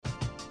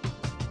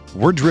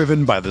We're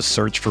driven by the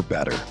search for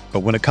better. But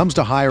when it comes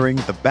to hiring,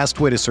 the best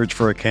way to search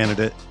for a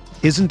candidate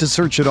isn't to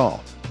search at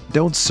all.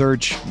 Don't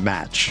search,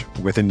 match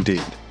with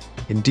Indeed.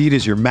 Indeed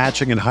is your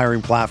matching and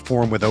hiring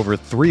platform with over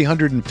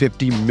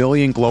 350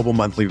 million global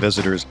monthly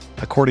visitors,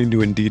 according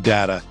to Indeed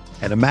data,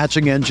 and a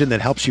matching engine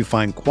that helps you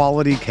find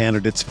quality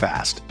candidates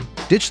fast.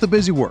 Ditch the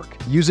busy work.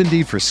 Use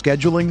Indeed for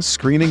scheduling,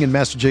 screening, and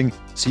messaging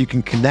so you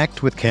can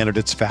connect with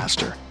candidates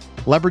faster.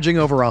 Leveraging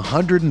over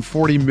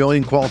 140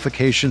 million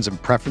qualifications and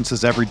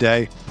preferences every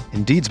day,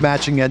 Indeed's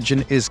matching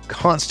engine is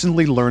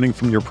constantly learning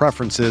from your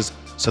preferences,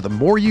 so the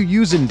more you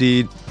use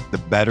Indeed, the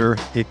better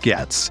it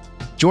gets.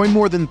 Join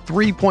more than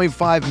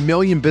 3.5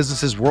 million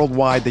businesses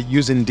worldwide that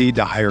use Indeed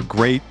to hire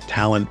great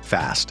talent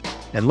fast.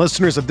 And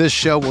listeners of this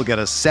show will get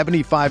a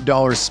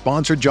 $75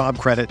 sponsored job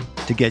credit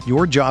to get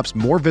your jobs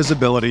more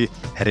visibility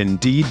at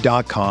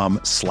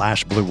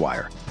Indeed.com/Blue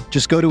Wire.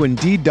 Just go to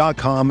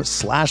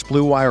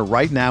Indeed.com/Blue Wire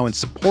right now and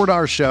support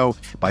our show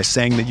by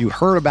saying that you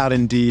heard about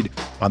Indeed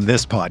on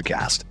this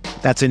podcast.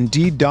 That's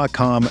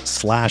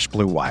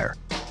Indeed.com/Blue Wire.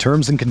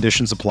 Terms and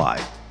conditions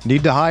apply.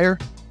 Need to hire?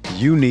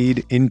 You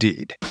need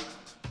Indeed.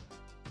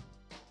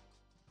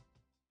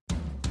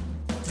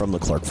 From the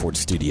Clark Ford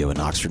Studio in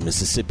Oxford,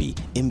 Mississippi,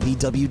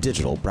 MVW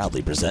Digital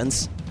proudly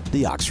presents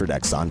the Oxford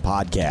Exxon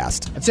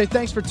Podcast. I'd say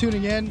thanks for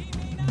tuning in,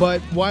 but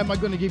why am I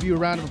going to give you a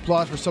round of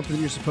applause for something that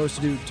you're supposed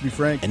to do, to be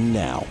frank? And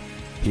now,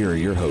 here are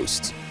your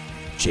hosts,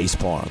 Chase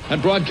Parham.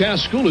 And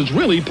broadcast school has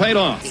really paid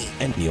off.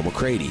 And Neil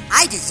McCready.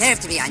 I deserve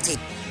to be on TV.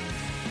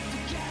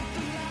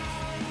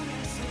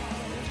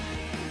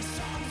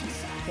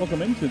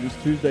 Welcome into this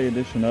Tuesday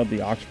edition of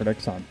the Oxford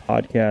Exxon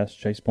Podcast.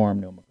 Chase Parham,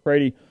 Neil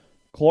McCready,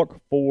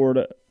 Clark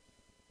Ford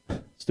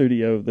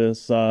Studio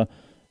this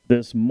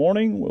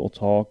morning. We'll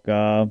talk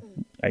a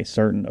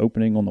certain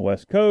opening on the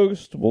West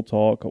Coast. We'll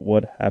talk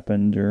what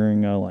happened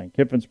during Lane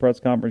Kiffin's press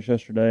conference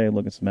yesterday,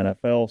 look at some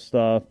NFL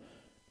stuff,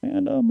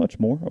 and much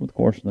more over the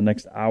course of the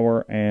next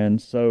hour.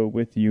 And so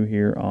with you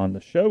here on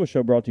the show, a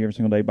show brought to you every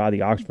single day by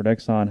the Oxford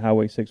Exxon,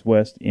 Highway 6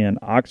 West in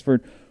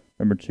Oxford.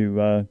 Remember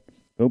to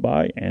go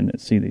by and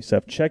see the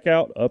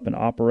self-checkout up and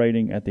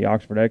operating at the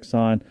Oxford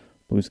Exxon.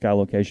 Blue Sky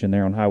location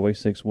there on Highway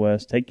 6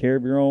 West. Take care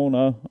of your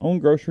own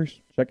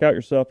groceries. Check out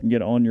yourself and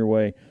get on your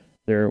way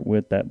there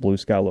with that Blue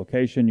Sky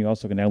location. You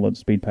also can download the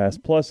Speed Pass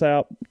Plus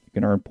app. You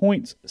can earn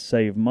points,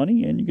 save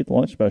money, and you get the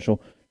lunch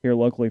special here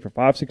locally for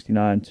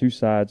 $5.69, 2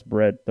 sides,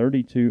 bread,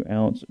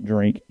 32-ounce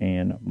drink,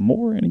 and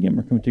more. And again,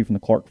 we're coming to you from the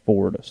Clark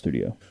Ford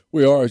studio.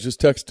 We are. I was just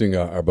texting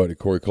our buddy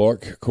Corey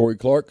Clark. Corey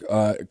Clark,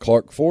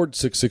 Clark Ford,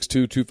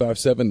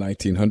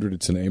 662-257-1900.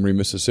 It's in Amory,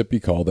 Mississippi.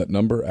 Call that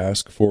number.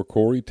 Ask for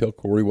Corey. Tell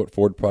Corey what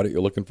Ford product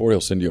you're looking for. He'll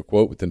send you a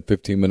quote within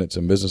 15 minutes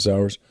in business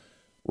hours.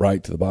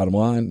 Right to the bottom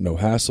line. No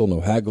hassle,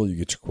 no haggle. You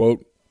get your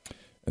quote,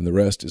 and the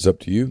rest is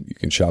up to you. You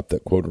can shop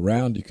that quote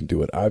around. You can do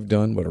what I've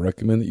done, what I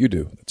recommend that you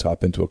do. Let's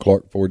hop into a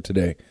Clark Ford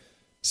today.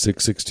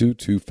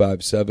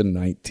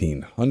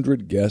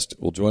 662-257-1900. Guest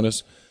will join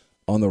us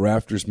on the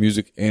Rafters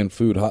Music and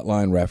Food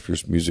Hotline.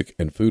 Rafters Music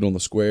and Food on the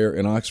Square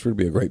in Oxford.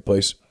 Be a great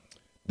place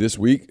this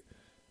week.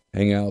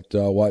 Hang out,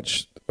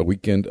 watch a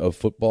weekend of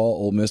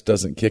football. Ole Miss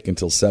doesn't kick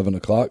until 7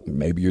 o'clock.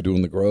 Maybe you're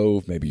doing the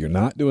Grove. Maybe you're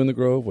not doing the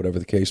Grove. Whatever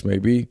the case may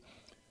be.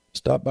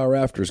 Stop by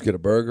Rafters. Get a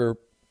burger,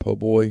 po'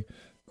 boy,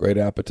 great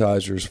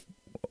appetizers,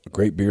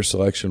 great beer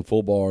selection,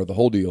 full bar, the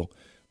whole deal.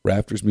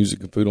 Rafters Music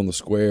and Food on the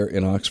Square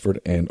in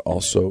Oxford and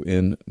also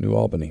in New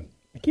Albany.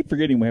 I keep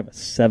forgetting we have a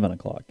 7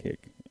 o'clock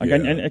kick.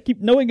 Yeah. I keep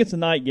knowing it's a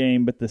night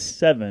game, but the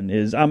 7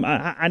 is.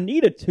 I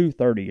need a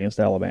 2:30 against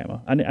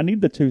Alabama. I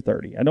need the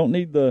 2:30. I don't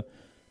need the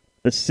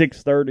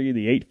 6:30,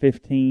 the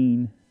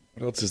 8:15.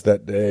 What else is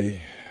that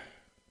day?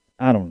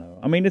 I don't know.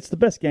 I mean, it's the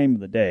best game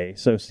of the day.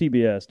 So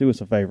CBS, do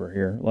us a favor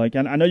here. Like,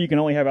 I know you can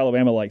only have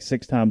Alabama like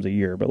 6 times a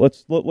year, but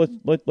let's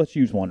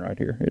use one right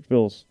here. It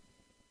feels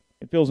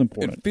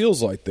important. It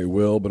feels like they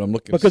will, but I'm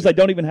looking because they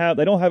don't have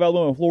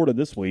Alabama and Florida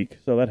this week,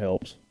 so that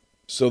helps.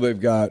 So they've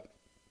got.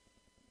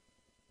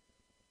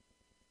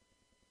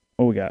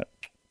 What we got?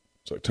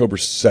 It's October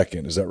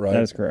 2nd. Is that right?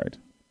 That is correct.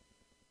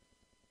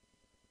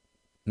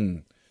 All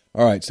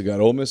right. So you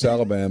got Ole Miss,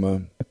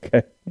 Alabama.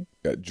 Okay.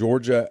 Got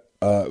Georgia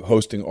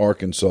hosting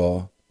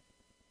Arkansas.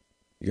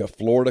 You got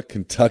Florida,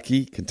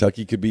 Kentucky.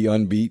 Kentucky could be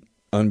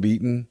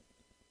unbeaten.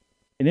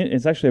 And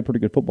it's actually a pretty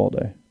good football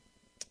day.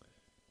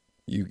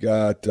 You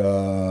got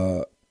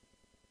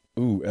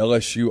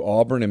LSU,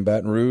 Auburn, and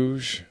Baton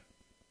Rouge.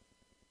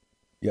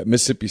 You got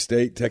Mississippi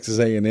State, Texas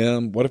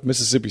A&M. What if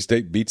Mississippi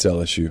State beats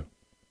LSU?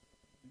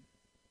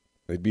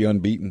 They'd be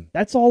unbeaten.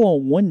 That's all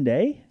on one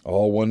day?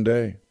 All one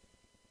day.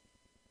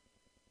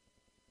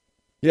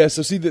 Yeah,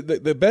 so see,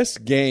 the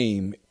best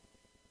game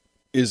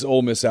is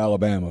Ole Miss,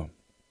 Alabama.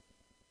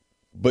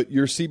 But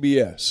you're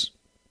CBS.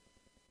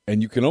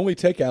 And you can only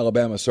take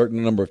Alabama a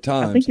certain number of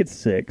times. I think it's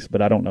 6,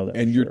 but I don't know that.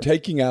 And you're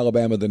taking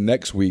Alabama the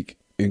next week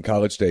in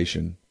College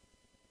Station.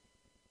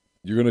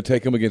 You're going to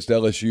take them against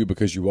LSU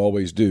because you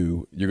always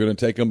do. You're going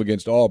to take them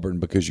against Auburn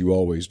because you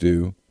always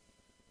do.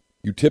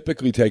 You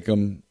typically take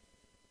them.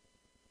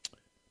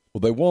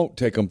 Well, they won't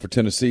take them for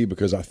Tennessee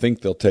because I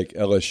think they'll take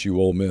LSU,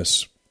 Ole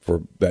Miss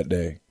for that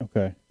day.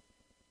 Okay.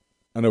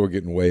 I know we're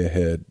getting way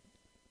ahead.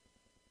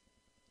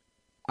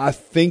 I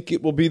think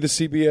it will be the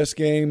CBS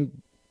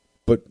game,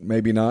 but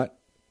maybe not.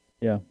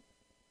 Yeah.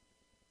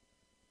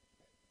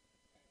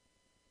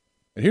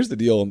 And here's the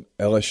deal on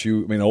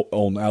LSU,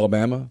 on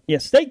Alabama. Yeah,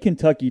 State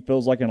Kentucky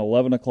feels like an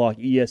 11 o'clock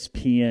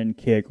ESPN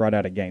kick right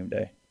out of game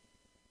day.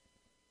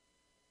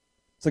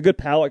 It's a good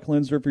palate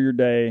cleanser for your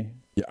day.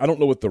 Yeah, I don't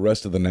know what the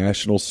rest of the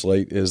national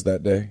slate is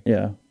that day.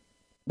 Yeah.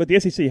 But the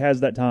SEC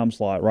has that time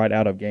slot right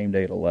out of game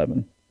day at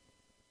 11.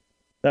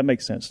 That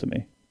makes sense to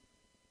me.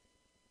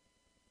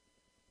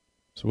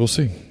 So we'll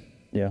see.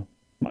 Yeah.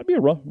 Might be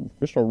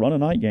just a run of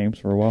night games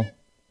for a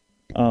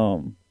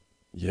while.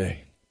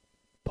 Yay.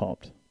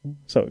 Pumped.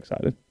 So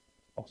excited.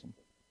 Awesome.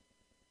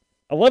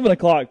 11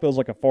 o'clock feels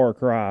like a far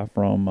cry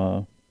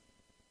from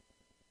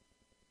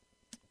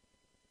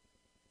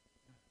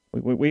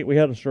we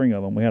had a string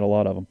of them. We had a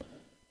lot of them.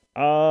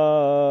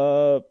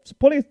 So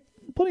plenty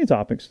of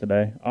topics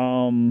today.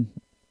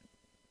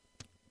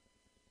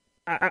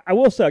 I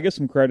will say I get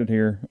some credit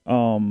here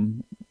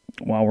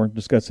while we're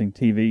discussing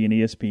TV and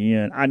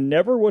ESPN. I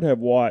never would have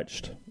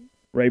watched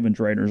Ravens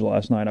Raiders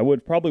last night. I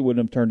probably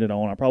wouldn't have turned it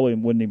on. I probably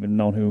wouldn't even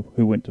known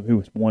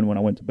who won when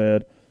I went to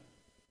bed.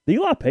 The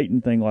Eli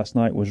Payton thing last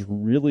night was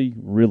really,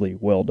 really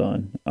well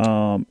done.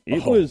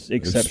 It was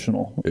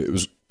exceptional. It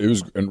was,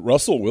 and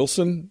Russell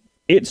Wilson.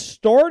 It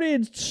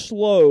started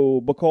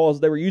slow because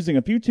they were using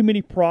a few too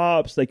many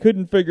props. They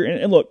couldn't figure.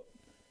 And look,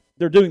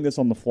 they're doing this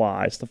on the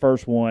fly. It's the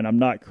first one. I'm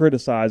not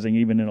criticizing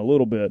even in a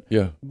little bit.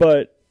 Yeah.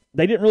 But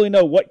they didn't really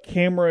know what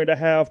camera to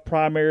have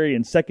primary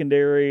and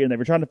secondary, and they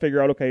were trying to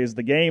figure out, okay, is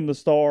the game the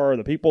star? Are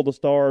the people the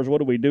stars? What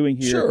are we doing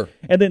here? Sure.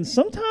 And then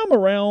sometime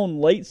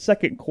around late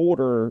second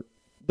quarter,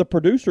 the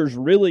producers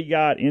really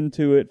got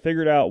into it,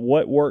 figured out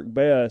what worked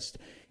best.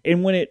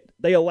 And when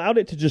they allowed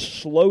it to just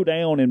slow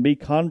down and be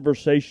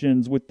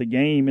conversations with the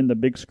game in the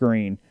big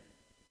screen,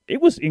 it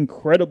was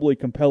incredibly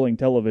compelling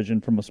television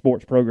from a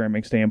sports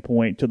programming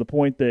standpoint, to the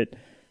point that,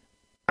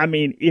 I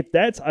mean, if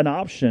that's an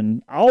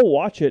option, I'll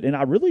watch it, and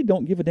I really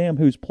don't give a damn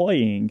who's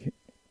playing.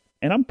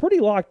 And I'm pretty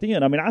locked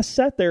in. I mean, I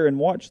sat there and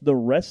watched the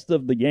rest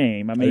of the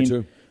game. I mean,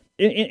 too.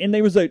 And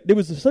there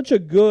was such a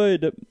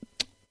good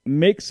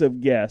mix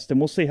of guests, and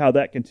we'll see how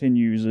that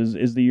continues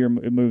as the year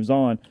moves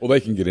on. Well, they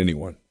can get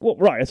anyone. Well,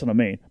 right, that's what I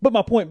mean. But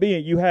my point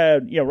being, you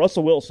had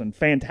Russell Wilson,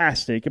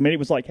 fantastic. I mean, it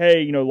was like,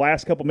 hey,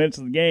 last couple minutes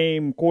of the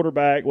game,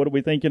 quarterback, what are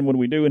we thinking? What are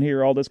we doing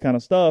here? All this kind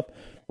of stuff.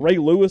 Ray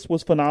Lewis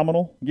was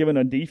phenomenal, given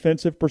a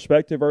defensive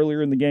perspective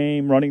earlier in the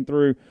game, running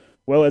through,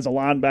 well, as a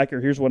linebacker,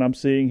 here's what I'm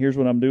seeing, here's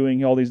what I'm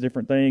doing, all these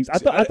different things. I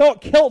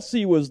thought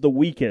Kelce was the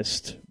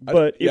weakest,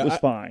 but it was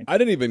fine. I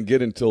didn't even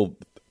get until,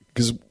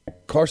 because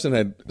Carson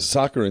had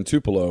soccer in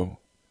Tupelo,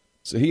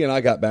 so he and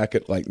I got back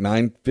at like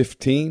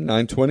 9:15,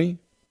 9:20.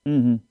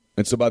 Mm-hmm.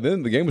 And so by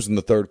then the game was in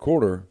the third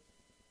quarter,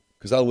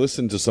 because I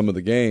listened to some of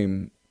the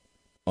game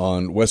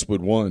on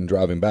Westwood 1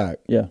 driving back.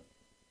 Yeah.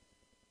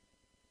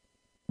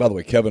 By the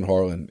way, Kevin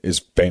Harlan is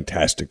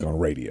fantastic on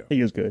radio.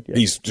 He is good. Yeah.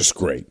 He's just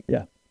great.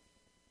 Yeah.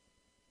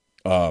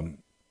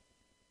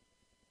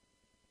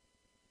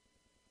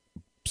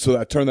 So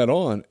I turned that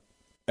on,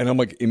 and I'm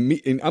like,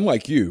 I'm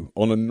like you,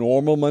 on a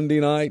normal Monday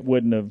night,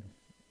 Wouldn't have.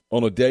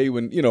 on a day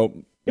when,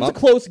 It's a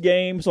close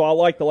game, so I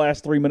like the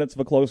last 3 minutes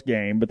of a close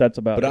game, but that's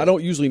about it. But I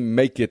don't usually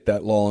make it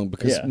that long,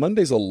 because Yeah.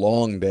 Monday's a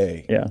long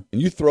day. Yeah.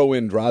 And you throw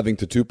in driving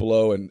to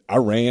Tupelo, and I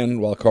ran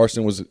while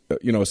Carson was,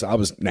 so I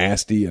was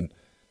nasty, and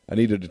I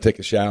needed to take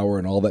a shower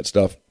and all that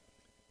stuff.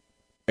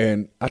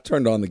 And I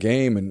turned on the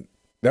game, and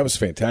that was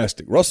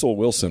fantastic. Russell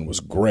Wilson was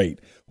great.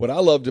 What I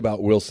loved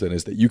about Wilson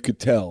is that you could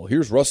tell,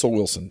 here's Russell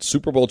Wilson,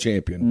 Super Bowl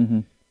champion, Mm-hmm.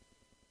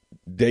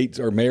 dates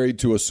are married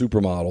to a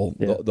supermodel.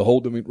 Yeah. The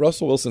whole,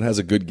 Russell Wilson has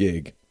a good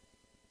gig,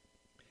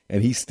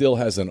 and he still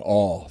has an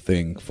awe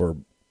thing for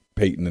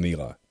Peyton and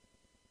Eli.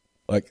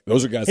 Like,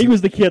 those are guys. He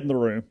was the kid in the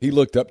room. He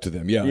looked up to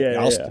them. Yeah.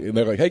 Yeah. And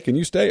they're like, hey, can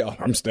you stay? Oh,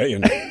 I'm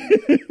staying. I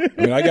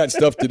mean, I got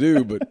stuff to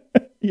do, but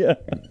Yeah.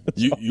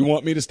 you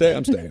want me to stay?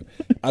 I'm staying.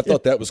 I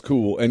thought that was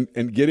cool.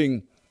 And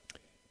getting,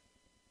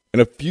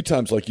 and a few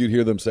times, like, you'd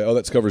hear them say, oh,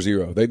 that's cover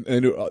zero. They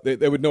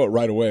would know it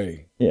right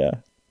away. Yeah.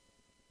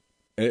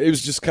 And it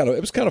was just kind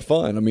of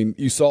fun. I mean,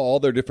 you saw all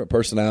their different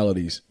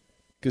personalities,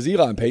 because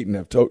Eli and Peyton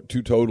have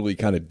two totally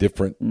kind of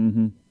different,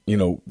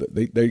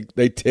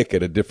 they tick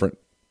at a different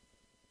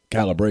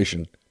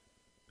calibration.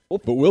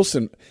 But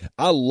Wilson,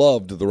 I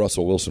loved the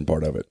Russell Wilson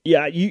part of it.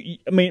 Yeah,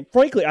 I mean,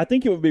 frankly, I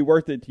think it would be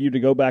worth it to you to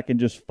go back and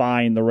just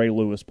find the Ray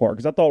Lewis part,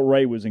 because I thought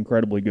Ray was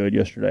incredibly good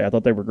yesterday. I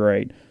thought they were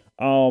great.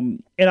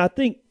 And I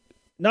think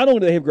not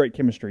only do they have great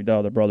chemistry,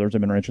 they're brothers,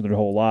 they've been around their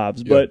whole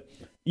lives, but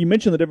you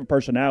mentioned the different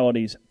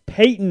personalities.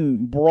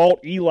 Peyton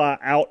brought Eli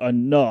out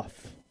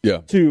enough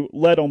to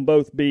let them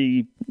both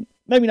be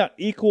maybe not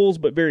equals,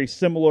 but very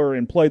similar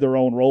and play their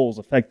own roles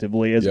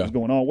effectively as it was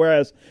going on.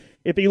 Whereas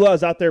if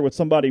Eli's out there with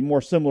somebody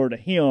more similar to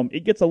him,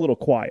 it gets a little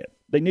quiet.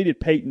 They needed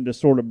Peyton to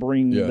sort of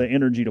bring the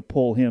energy to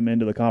pull him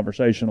into the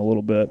conversation a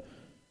little bit.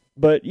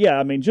 But, yeah,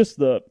 I mean,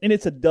 and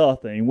it's a duh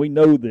thing. We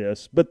know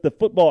this. But the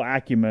football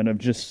acumen of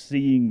just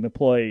seeing the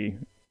play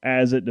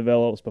as it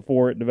develops,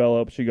 before it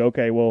develops. You go,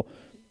 okay, well,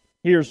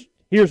 here's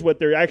what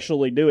they're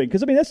actually doing.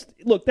 Because, I mean,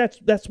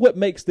 that's what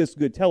makes this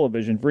good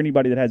television for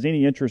anybody that has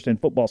any interest in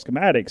football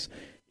schematics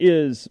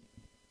is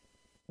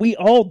we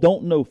all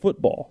don't know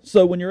football.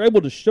 So when you're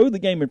able to show the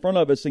game in front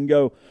of us and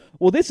go,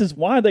 well, this is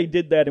why they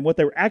did that and what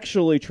they were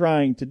actually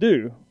trying to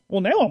do. Well,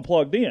 now I'm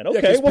plugged in.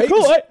 Okay, well,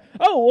 cool.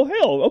 Well,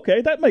 hell,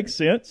 okay, that makes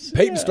sense.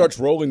 Peyton starts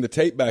rolling the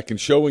tape back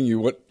and showing you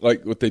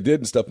what they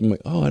did and stuff. I'm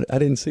like, oh, I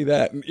didn't see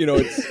that. And,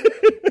 it's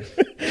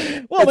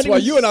well, that's why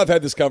you and I have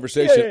had this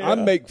conversation. Yeah. I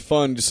make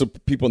fun just so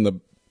people in the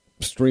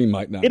stream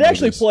might not. It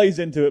actually plays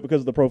into it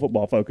because of the Pro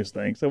Football Focus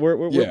thing. So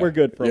we're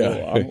good for a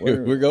little while.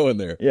 We're going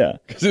there. Yeah,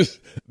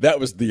 because that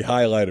was the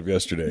highlight of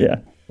yesterday.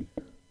 Yeah,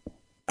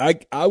 I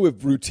have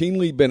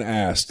routinely been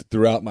asked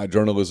throughout my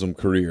journalism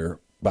career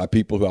by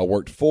people who I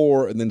worked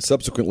for, and then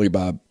subsequently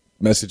by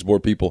message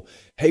board people,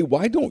 hey,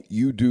 why don't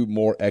you do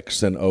more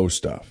X and O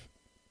stuff?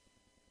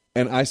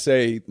 And I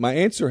say, my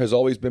answer has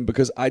always been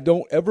because I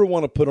don't ever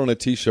want to put on a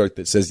T-shirt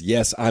that says,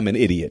 yes, I'm an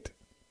idiot.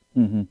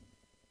 Mm-hmm.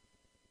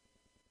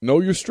 Know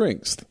your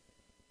strengths.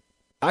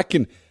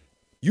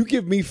 You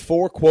give me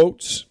 4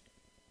 quotes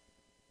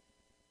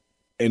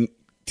in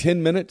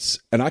 10 minutes,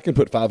 and I can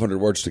put 500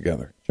 words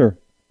together. Sure.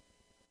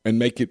 And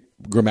make it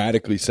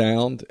grammatically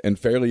sound and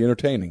fairly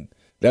entertaining.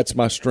 That's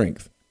my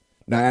strength.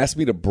 Now, ask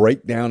me to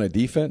break down a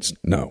defense?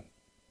 No.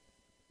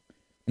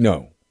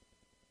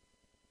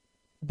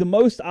 The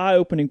most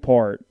eye-opening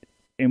part,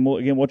 and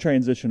we'll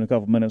transition in a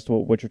couple minutes to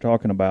what you're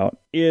talking about,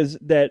 is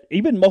that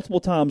even multiple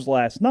times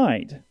last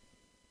night,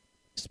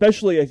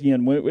 especially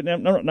again,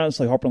 not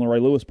necessarily harping on the Ray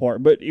Lewis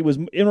part, but it was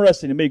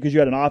interesting to me because you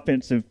had an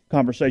offensive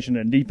conversation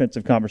and a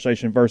defensive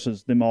conversation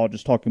versus them all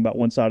just talking about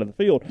one side of the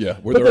field. Yeah,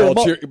 where they're all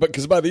cheering,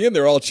 because by the end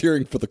they're all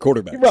cheering for the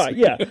quarterback. Right,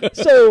 yeah.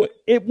 So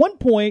at one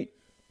point,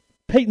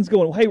 Peyton's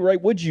going, hey, Ray,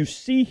 what'd you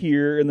see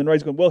here? And then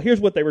Ray's going, well, here's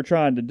what they were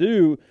trying to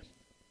do.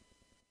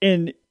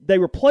 And they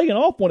were playing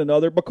off one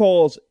another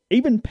because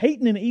even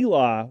Peyton and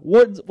Eli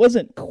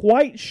wasn't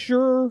quite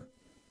sure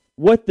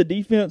what the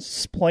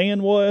defense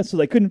plan was, so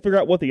they couldn't figure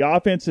out what the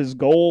offense's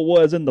goal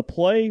was in the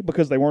play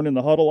because they weren't in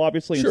the huddle,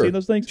 obviously, and seeing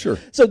those things. Sure.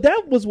 So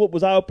that was what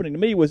was eye-opening to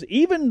me, was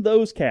even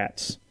those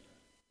cats,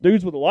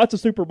 dudes with lots of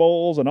Super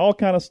Bowls and all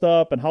kind of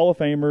stuff and Hall of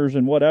Famers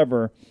and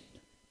whatever,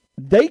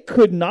 they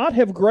could not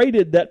have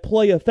graded that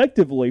play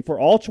effectively for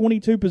all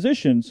 22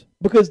 positions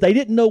because they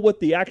didn't know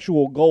what the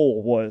actual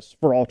goal was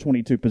for all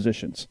 22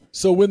 positions.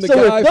 So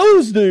if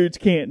those dudes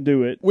can't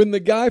do it, when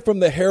the guy from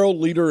the Herald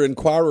Leader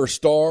Inquirer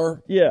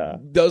Star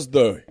does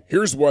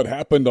here's what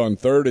happened on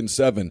 3rd and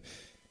 7,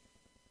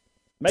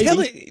 tell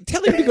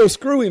him to go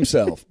screw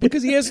himself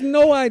because he has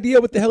no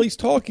idea what the hell he's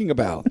talking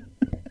about.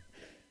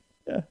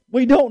 Yeah.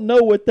 We don't know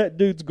what that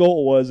dude's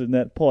goal was in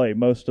that play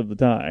most of the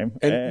time.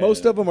 And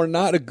most of them are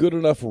not a good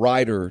enough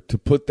writer to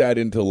put that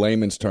into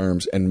layman's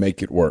terms and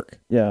make it work.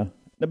 Yeah.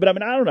 But, I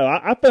mean, I don't know.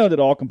 I found it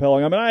all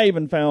compelling. I mean, I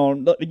even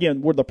found,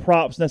 again, were the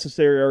props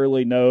necessary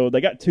early? No. They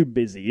got too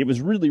busy. It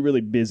was really,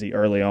 really busy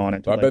early on.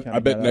 I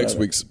bet next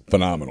week's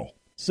phenomenal.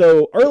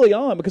 So early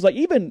on, because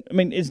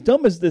as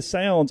dumb as this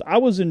sounds, I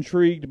was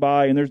intrigued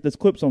by, and there's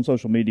clips on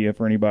social media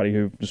for anybody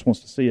who just wants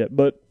to see it,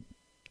 but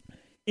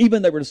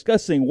even they were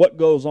discussing what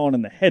goes on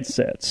in the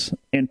headsets,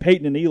 and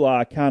Peyton and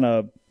Eli kind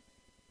of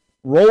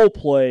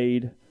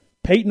role-played.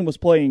 Peyton was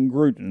playing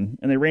Gruden,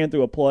 and they ran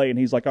through a play, and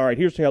he's like, all right,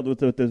 here's how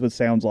this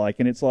sounds like.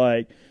 And it's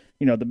like,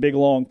 the big,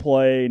 long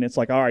play, and it's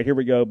like, all right, here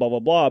we go, blah, blah,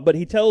 blah. But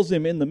he tells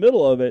him in the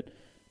middle of it,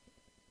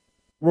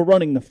 we're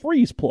running the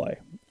freeze play.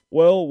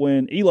 Well,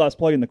 when Eli's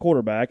playing the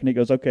quarterback, and he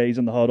goes, okay, he's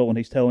in the huddle, and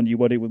he's telling you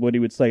what he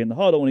would say in the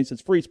huddle, and he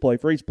says, freeze play.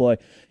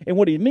 And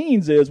what he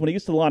means is when he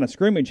gets to the line of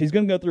scrimmage, he's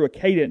going to go through a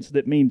cadence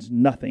that means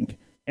nothing.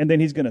 And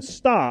then he's going to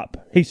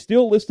stop. He's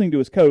still listening to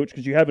his coach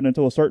because you have it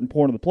until a certain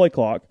point of the play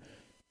clock.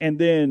 And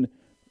then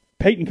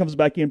Peyton comes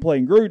back in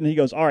playing Gruden. He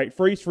goes, all right,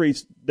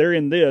 freeze. They're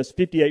in this,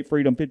 58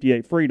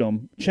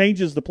 freedom,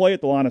 changes the play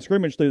at the line of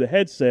scrimmage through the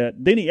headset.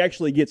 Then he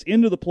actually gets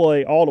into the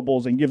play,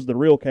 audibles, and gives the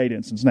real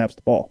cadence and snaps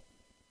the ball.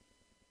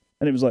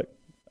 And it was like,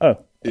 oh,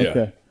 okay.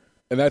 Yeah.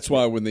 And that's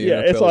why when the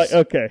NFL, it's like,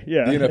 okay,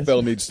 yeah. The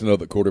NFL needs to know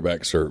that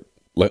quarterbacks are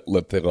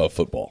let they love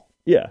football.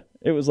 Yeah.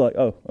 It was like,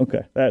 oh,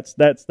 okay. That's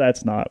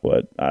not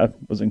what I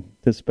was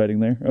anticipating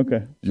there.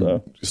 Okay.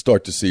 You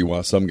start to see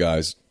why some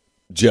guys,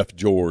 Jeff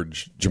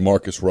George,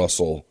 Jamarcus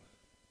Russell,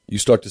 you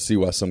start to see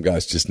why some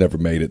guys just never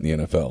made it in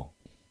the NFL,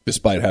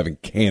 despite having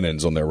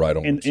cannons on their right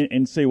arms.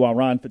 And see why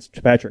Ryan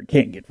Fitzpatrick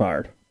can't get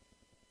fired.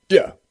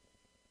 Yeah.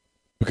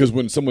 Because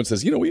when someone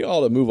says, we ought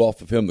to move off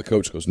of him, the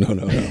coach goes, no.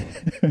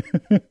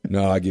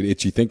 No, I get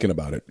itchy thinking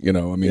about it.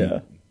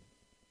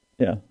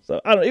 Yeah. So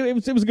I don't.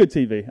 It was good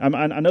TV. I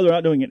know they're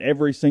not doing it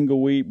every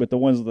single week, but the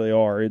ones that they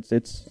are,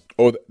 it's.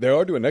 Oh, they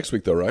are doing next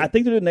week though, right? I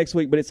think they're doing next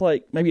week, but it's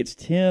like maybe it's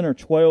 10 or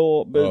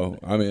 12. But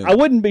I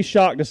wouldn't be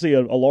shocked to see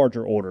a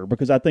larger order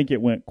because I think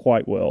it went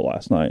quite well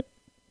last night.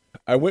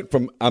 I went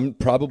from I'm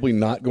probably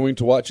not going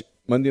to watch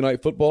Monday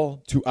Night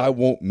Football to I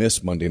won't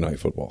miss Monday Night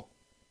Football.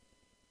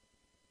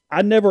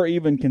 I never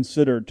even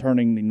considered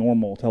turning the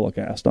normal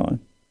telecast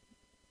on.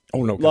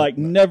 Oh, no. Like,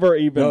 never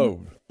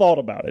even thought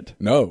about it.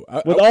 No.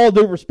 With all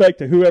due respect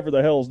to whoever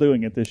the hell is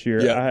doing it this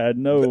year, I had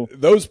no...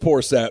 Those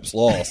poor saps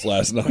lost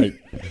last night.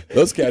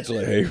 Those cats are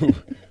like, hey,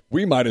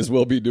 we might as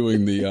well be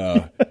doing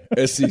the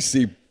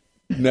SEC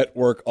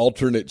Network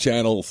alternate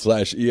channel /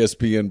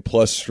 ESPN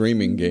Plus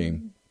streaming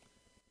game.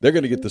 They're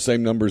going to get the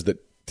same numbers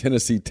that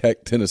Tennessee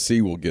Tech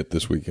Tennessee will get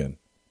this weekend.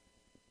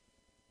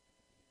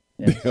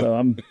 Yeah, so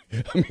I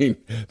mean,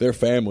 their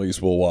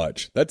families will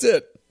watch. That's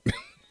it.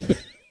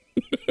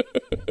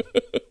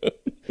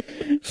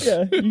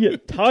 Yeah, you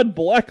get Todd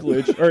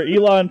Blackledge or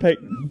Elon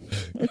Payton.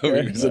 Okay,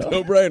 I mean, it's a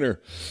no-brainer.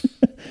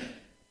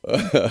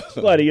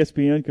 Glad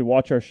ESPN could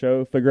watch our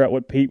show, figure out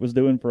what Pete was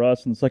doing for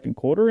us in the second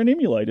quarter, and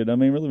emulate it. I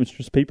mean, really, it was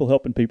just people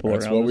helping people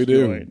That's around. what we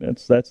do. do.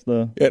 That's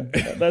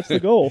the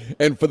goal.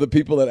 And for the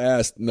people that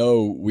asked,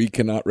 no, we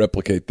cannot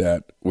replicate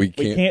that. We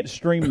can't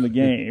stream the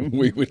game.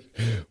 we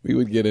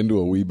would get into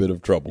a wee bit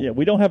of trouble. Yeah,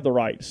 we don't have the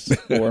rights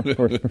for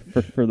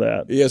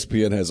that.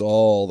 ESPN has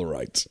all the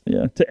rights.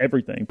 Yeah, to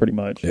everything pretty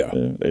much. Yeah,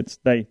 it's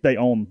they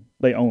own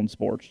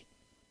sports.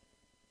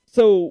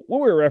 So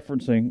what we were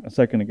referencing a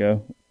second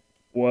ago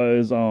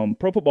was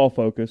Pro Football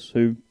Focus,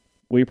 who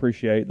we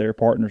appreciate. They're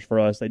partners for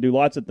us. They do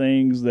lots of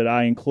things that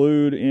I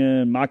include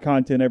in my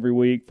content every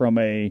week from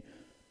a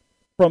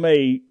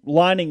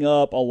lining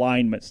up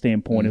alignment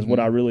standpoint is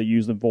what I really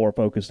use them for,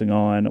 focusing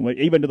on.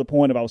 Even to the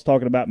point of I was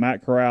talking about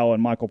Matt Corral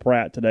and Michael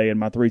Pratt today in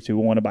my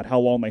 3-2-1 about how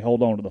long they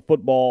hold on to the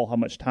football, how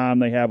much time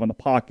they have in the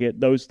pocket,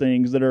 those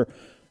things that are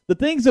the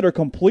things that are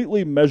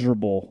completely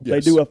measurable.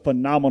 Yes. They do a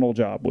phenomenal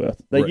job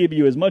with. They give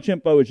you as much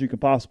info as you can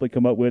possibly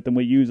come up with, and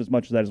we use as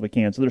much of that as we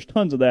can. So there's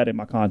tons of that in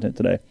my content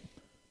today.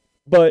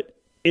 But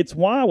it's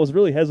why I was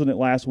really hesitant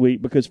last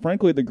week because,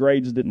 frankly, the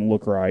grades didn't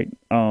look right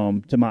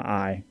to my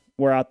eye,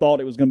 where I thought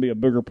it was going to be a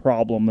bigger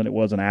problem than it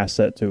was an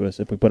asset to us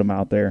if we put them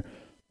out there.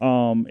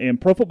 And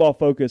Pro Football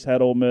Focus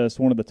had Ole Miss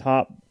one of the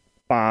top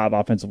 5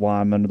 offensive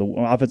lines of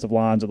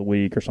the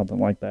week or something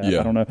like that.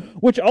 Yeah. I don't know.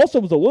 Which also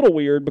was a little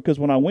weird because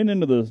when I went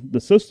into the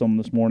system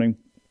this morning,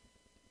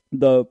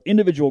 the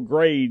individual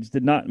grades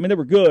did not – I mean, they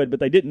were good, but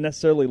they didn't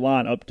necessarily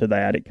line up to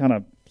that. It kind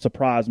of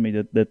surprised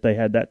me that they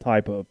had that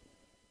type of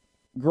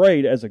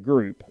grade as a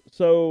group.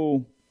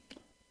 So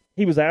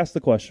he was asked the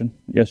question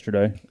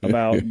yesterday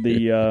about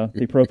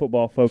the Pro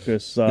Football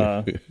Focus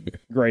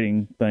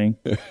grading thing,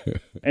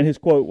 and his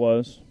quote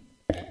was,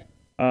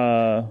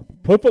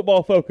 Pro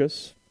Football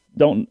Focus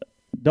don't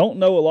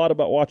know a lot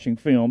about watching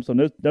film, so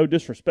no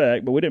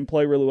disrespect, but we didn't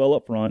play really well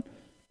up front.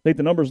 I think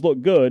the numbers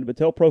look good, but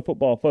tell Pro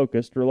Football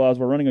Focus to realize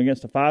we're running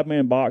against a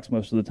 5-man box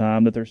most of the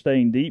time, that they're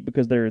staying deep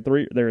because there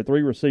are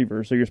three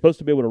receivers, so you're supposed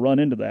to be able to run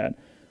into that.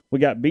 We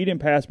got beat in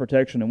pass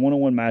protection and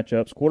one-on-one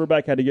matchups.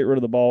 Quarterback had to get rid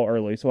of the ball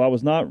early, so I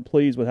was not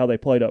pleased with how they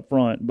played up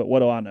front, but what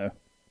do I know?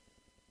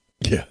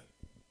 Yeah.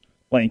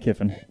 Lane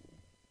Kiffin.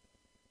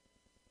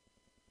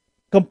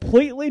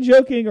 Completely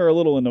joking or a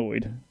little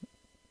annoyed?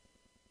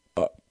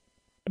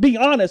 Being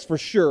honest for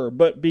sure,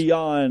 but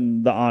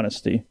beyond the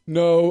honesty.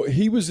 No,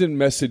 he was in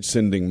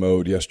message-sending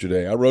mode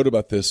yesterday. I wrote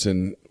about this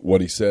in what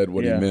he said,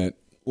 what he meant.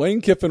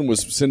 Lane Kiffin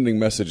was sending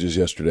messages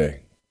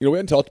yesterday. You know, we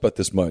hadn't talked about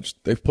this much.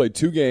 They've played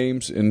 2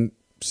 games in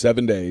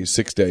 7 days,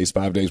 6 days,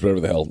 5 days, whatever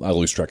the hell. I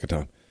lose track of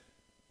time.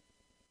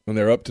 And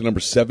they're up to number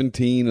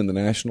 17 in the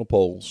national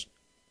polls.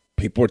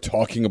 People are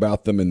talking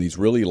about them in these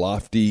really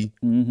lofty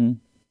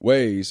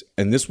ways.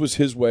 And this was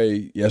his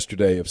way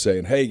yesterday of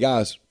saying, hey,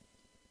 guys,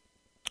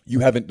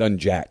 you haven't done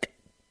jack.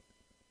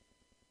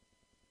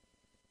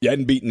 You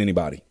hadn't beaten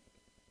anybody.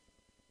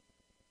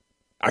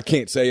 I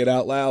can't say it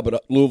out loud,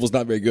 but Louisville's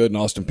not very good and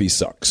Austin Peay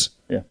sucks.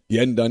 Yeah. You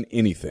hadn't done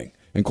anything.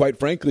 And quite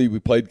frankly, we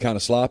played kind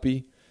of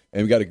sloppy,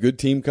 and we got a good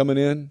team coming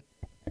in,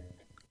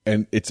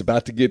 and it's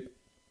about to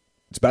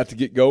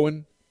get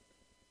going,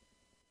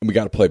 and we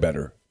got to play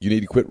better. You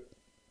need to quit,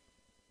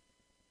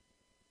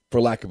 for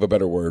lack of a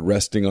better word,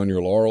 resting on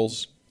your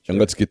laurels, and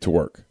let's get to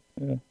work.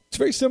 Yeah. It's a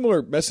very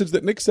similar message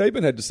that Nick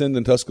Saban had to send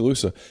in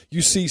Tuscaloosa.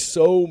 You see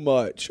so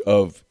much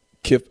of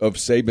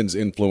Saban's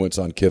influence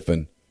on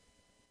Kiffin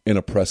in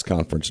a press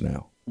conference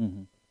now.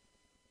 Mm-hmm.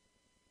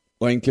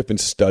 Lane Kiffin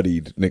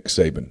studied Nick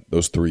Saban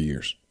those 3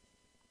 years.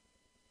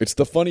 It's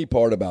the funny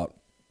part about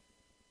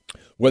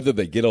whether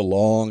they get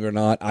along or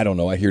not. I don't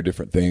know. I hear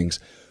different things.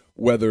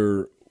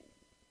 Whether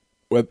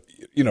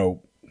you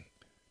know,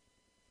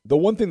 the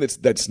one thing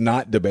that's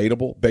not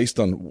debatable based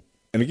on,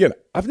 and again,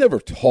 I've never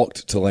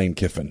talked to Lane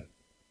Kiffin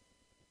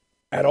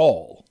at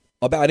all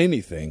about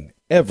anything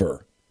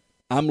ever.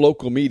 I'm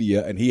local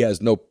media, and he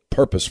has no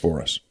purpose for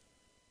us.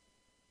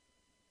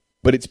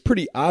 But it's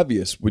pretty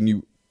obvious when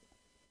you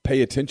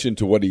pay attention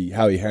to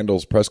how he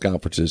handles press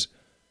conferences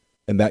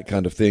and that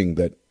kind of thing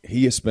that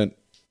he has spent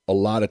a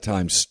lot of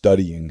time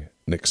studying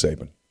Nick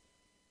Saban.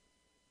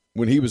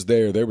 When he was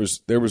there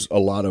was a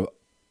lot of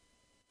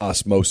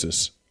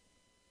osmosis.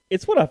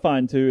 It's what I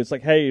find too. It's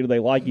like, hey, do they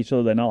like each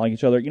other? Do they not like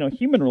each other? You know,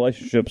 human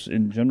relationships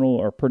in general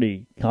are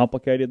pretty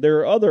complicated. There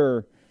are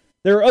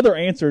other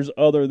answers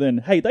other than,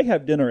 hey, they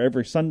have dinner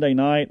every Sunday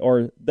night,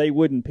 or they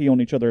wouldn't pee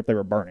on each other if they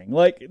were burning.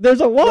 Like,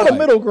 there's a lot of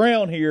middle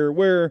ground here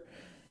where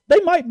They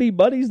might be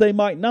buddies, they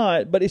might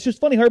not, but it's just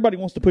funny how everybody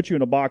wants to put you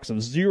in a box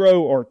of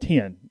 0 or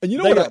 10. And you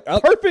know they what?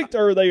 are perfect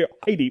or they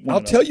hate one I'll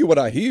another. tell you what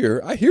I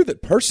hear. I hear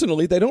that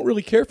personally they don't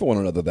really care for one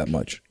another that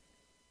much,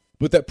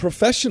 but that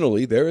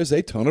professionally there is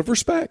a ton of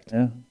respect.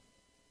 Yeah.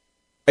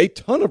 A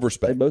ton of They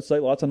respect. both say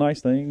lots of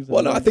nice things.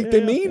 Well, no, I think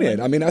they mean it.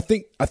 I mean, I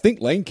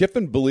think Lane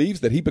Kiffin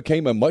believes that he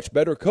became a much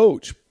better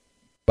coach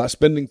by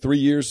spending 3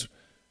 years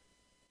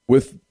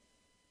with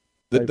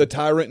the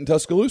tyrant in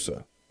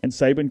Tuscaloosa. And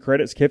Saban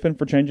credits Kiffin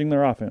for changing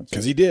their offense.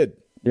 Because he did.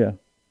 Yeah.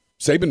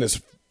 Saban has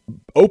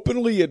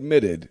openly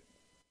admitted,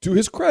 to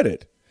his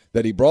credit,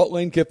 that he brought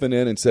Lane Kiffin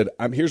in and said,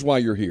 here's why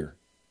you're here.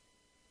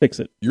 Fix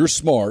it. You're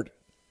smart.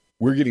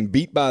 We're getting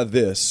beat by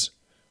this.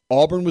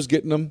 Auburn was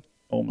getting them.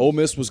 Ole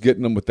Miss was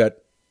getting them with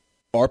that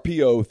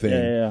RPO thing.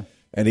 Yeah.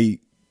 And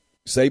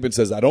Saban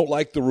says, I don't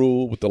like the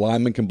rule with the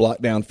linemen can block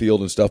downfield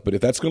and stuff, but if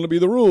that's going to be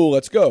the rule,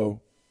 let's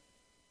go.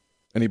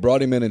 And he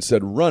brought him in and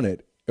said, run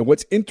it. And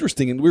what's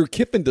interesting, and where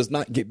Kiffin does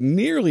not get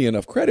nearly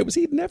enough credit, was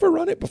he'd never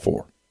run it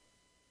before.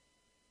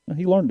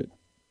 He learned it.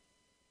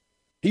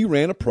 He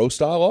ran a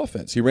pro-style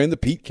offense. He ran the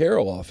Pete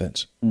Carroll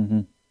offense.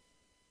 Mm-hmm.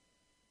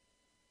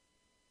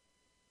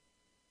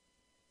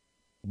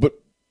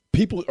 But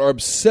people are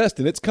obsessed,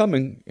 and it's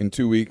coming in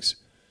 2 weeks.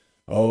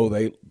 Oh,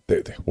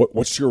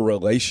 what's your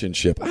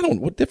relationship?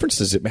 What difference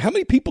does it make? How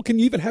many people can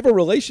you even have a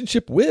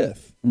relationship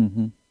with?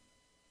 Mm-hmm.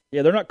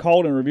 Yeah, they're not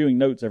called and reviewing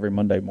notes every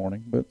Monday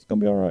morning, but it's going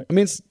to be all right. I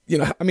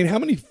mean, how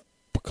many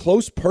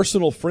close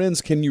personal friends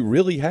can you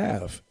really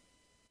have?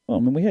 Well,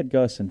 we had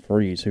Gus and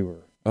Freeze who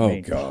were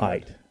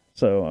tight.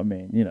 So,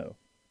 man.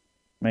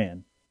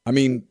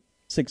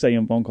 6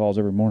 a.m. phone calls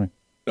every morning.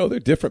 No, they're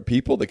different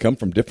people. They come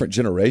from different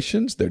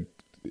generations. They're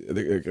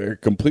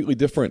completely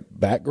different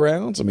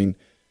backgrounds.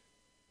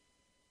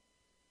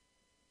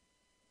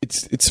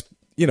 It's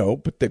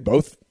but they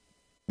both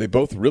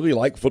really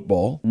like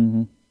football.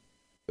 Mm-hmm.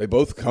 They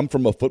both come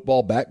from a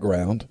football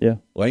background. Yeah.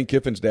 Lane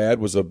Kiffin's dad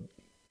was a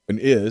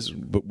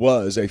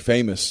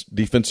famous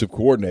defensive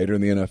coordinator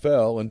in the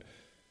NFL, and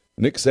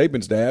Nick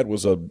Saban's dad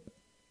was a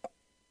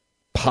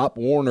Pop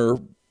Warner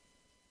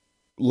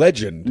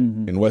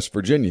legend in West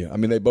Virginia.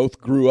 They both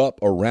grew up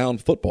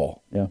around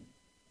football. Yeah.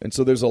 And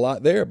so there's a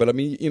lot there. But,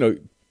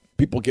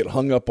 people get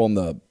hung up on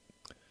the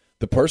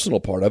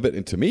personal part of it.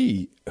 And to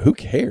me, who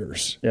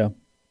cares? Yeah.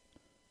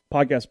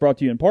 Podcast brought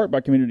to you in part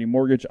by Community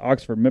Mortgage,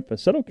 Oxford,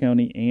 Memphis, Settle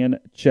County, and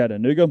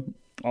Chattanooga.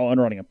 All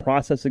underwriting and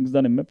processing is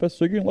done in Memphis,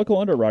 so your local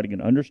underwriting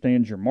and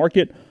understands your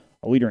market.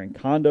 A leader in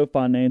condo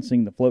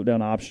financing, the float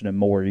down option, and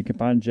more. You can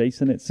find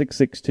Jason at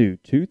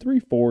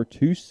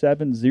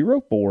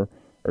 662-234-2704 or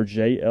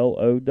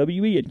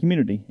JLOWE at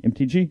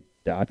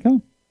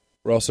communitymtg.com.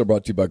 We're also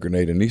brought to you by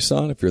Grenada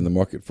Nissan. If you're in the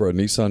market for a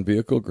Nissan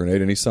vehicle,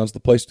 Grenada Nissan's the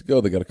place to go.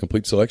 They got a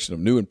complete selection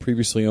of new and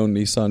previously owned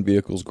Nissan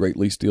vehicles, great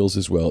lease deals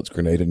as well. It's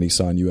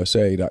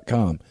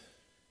GrenadaNissanUSA.com.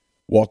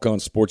 Walk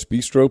On Sports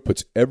Bistro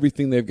puts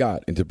everything they've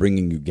got into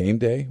bringing you game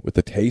day with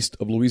a taste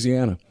of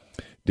Louisiana.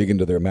 Dig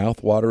into their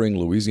mouth-watering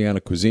Louisiana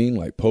cuisine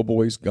like po'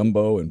 boys,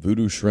 gumbo, and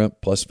voodoo shrimp,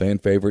 plus fan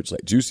favorites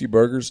like juicy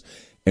burgers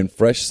and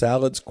fresh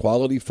salads,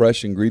 quality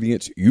fresh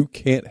ingredients you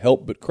can't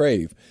help but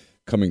crave.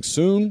 Coming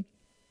soon,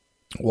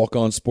 Walk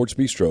On Sports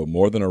Bistro,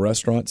 more than a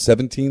restaurant,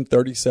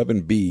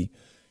 1737B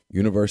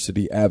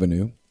University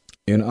Avenue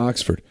in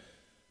Oxford.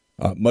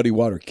 Muddy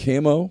Water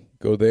Camo,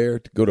 go there.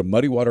 Go to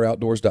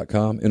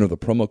muddywateroutdoors.com, enter the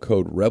promo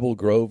code Rebel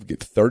Grove, get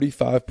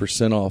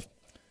 35% off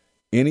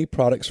any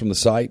products from the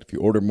site. If you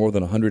order more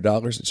than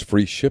 $100, it's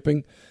free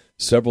shipping.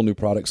 Several new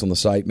products on the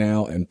site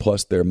now, and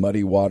plus their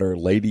Muddy Water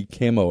Lady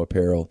Camo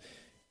apparel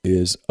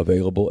is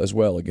available as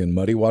well. Again,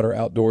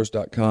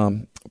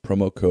 muddywateroutdoors.com,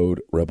 promo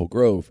code Rebel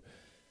Grove.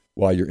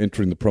 While you're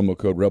entering the promo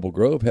code Rebel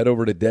Grove, head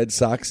over to Dead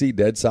Soxy,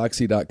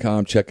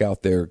 deadsoxy.com. Check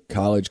out their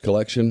college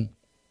collection.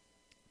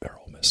 They're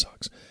Ole Miss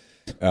socks.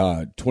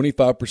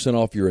 25%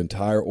 off your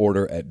entire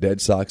order at Dead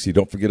Soxy.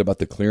 Don't forget about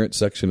the clearance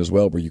section as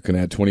well, where you can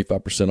add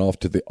 25% off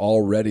to the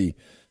already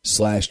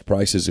slashed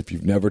prices. If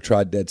you've never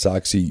tried Dead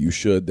Soxy, you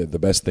should. They're the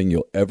best thing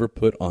you'll ever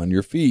put on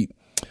your feet.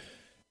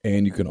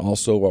 And you can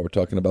also, while we're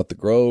talking about the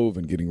Grove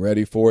and getting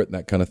ready for it and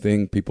that kind of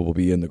thing, people will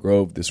be in the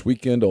Grove this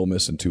weekend, Ole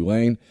Miss and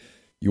Tulane.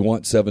 You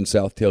want 7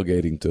 South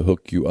Tailgating to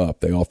hook you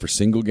up. They offer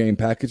single-game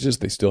packages.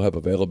 They still have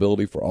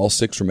availability for all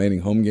 6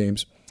 remaining home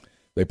games.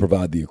 They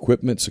provide the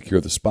equipment,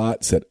 secure the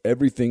spot, set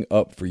everything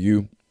up for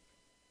you.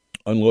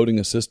 Unloading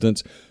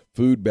assistance,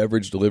 food,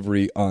 beverage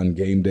delivery on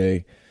game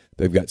day.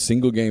 They've got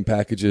single-game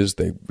packages.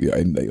 They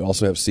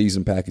also have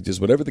season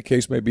packages. Whatever the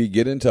case may be,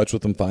 get in touch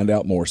with them. Find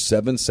out more.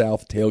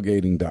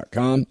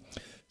 7southtailgating.com,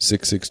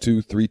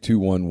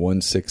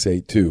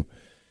 662-321-1682.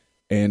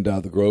 And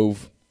the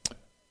Grove,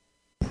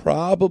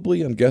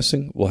 probably, I'm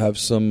guessing, we'll have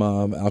some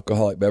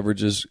alcoholic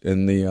beverages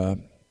in the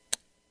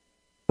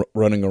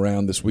running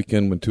around this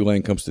weekend when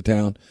Tulane comes to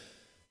town.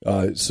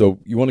 So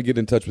you want to get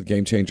in touch with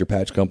Game Changer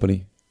Patch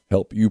Company,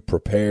 help you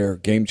prepare.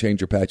 Game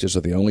Changer patches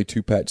are the only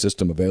 2-patch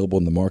system available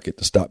in the market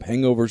to stop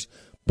hangovers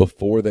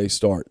before they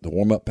start. The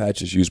warm-up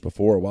patch is used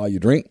before or while you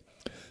drink.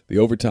 The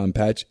overtime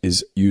patch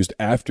is used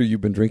after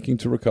you've been drinking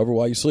to recover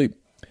while you sleep.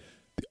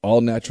 The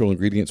all-natural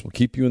ingredients will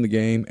keep you in the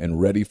game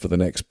and ready for the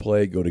next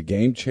play. Go to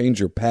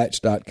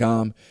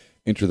GameChangerPatch.com.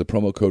 Enter the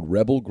promo code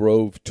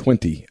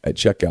RebelGrove20 at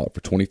checkout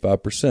for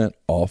 25%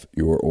 off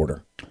your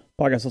order.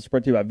 Podcast is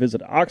brought to you by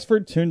Visit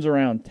Oxford. Tunes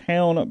Around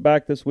Town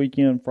back this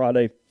weekend,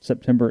 Friday,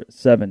 September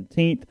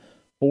 17th.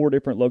 4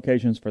 different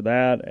locations for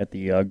that. At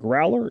the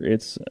Growler,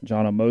 it's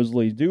John and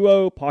Mosley's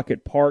duo.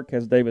 Pocket Park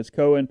has Davis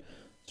Cohen.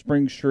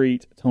 Spring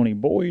Street, Tony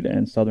Boyd.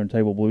 And Southern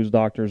Table Blues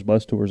Doctors.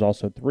 Bus tours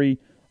also 3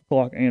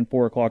 o'clock and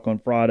 4 o'clock on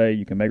Friday.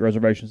 You can make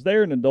reservations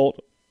there. An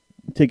adult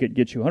ticket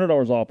gets you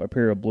 $100 off a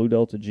pair of Blue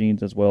Delta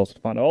jeans as well. So to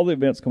find all the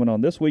events coming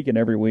on this week and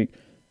every week,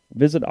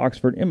 visit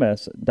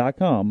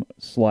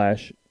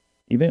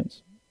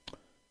oxfordms.com/events.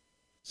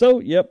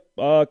 So, yep,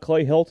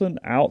 Clay Helton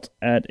out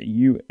at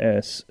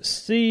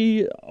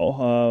USC.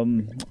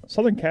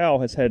 Southern Cal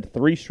has had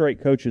 3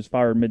 straight coaches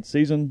fired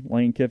midseason: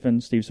 Lane Kiffin,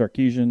 Steve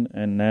Sarkisian,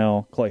 and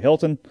now Clay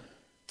Helton.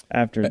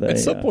 At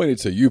some point,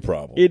 it's a you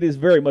problem. It is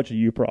very much a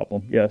you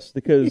problem, yes,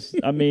 because,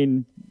 I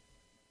mean,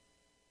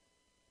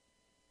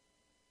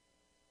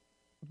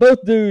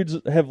 both dudes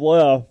have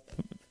left,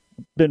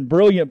 been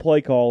brilliant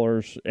play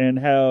callers, and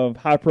have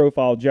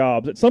high-profile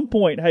jobs. At some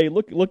point, hey,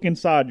 look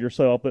inside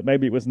yourself that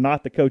maybe it was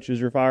not the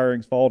coaches you're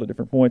firing's fault at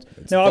different points.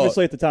 Now,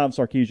 obviously, at the time,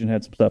 Sarkisian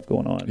had some stuff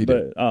going on. He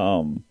did.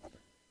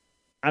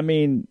 I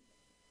mean,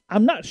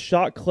 I'm not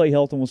shocked Clay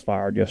Helton was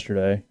fired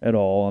yesterday at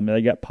all. I mean,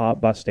 they got popped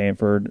by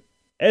Stanford.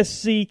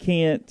 SC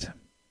can't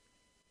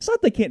 – it's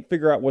not they can't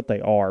figure out what they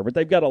are, but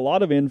they've got a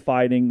lot of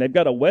infighting. They've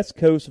got a West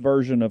Coast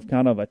version of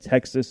kind of a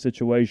Texas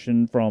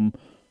situation from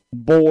 –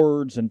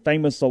 boards and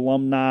famous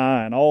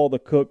alumni and all the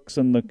cooks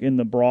in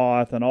the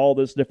broth and all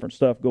this different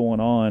stuff going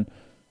on,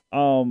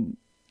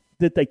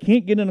 that they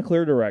can't get in a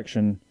clear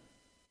direction.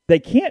 They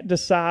can't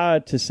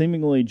decide to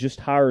seemingly just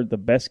hire the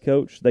best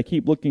coach. They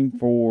keep looking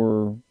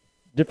for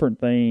different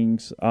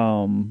things.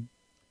 And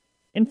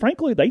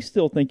frankly, they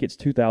still think it's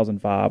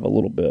 2005 a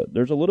little bit.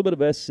 There's a little bit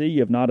of SC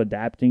of not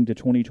adapting to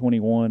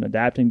 2021,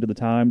 adapting to the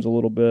times a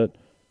little bit.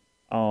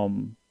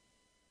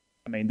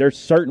 I mean, they're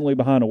certainly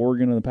behind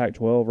Oregon in the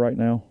Pac-12 right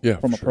now,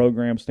 from a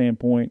program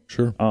standpoint.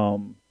 Sure.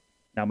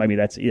 Now, maybe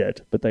that's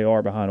it, but they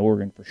are behind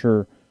Oregon for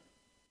sure.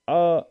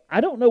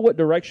 I don't know what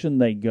direction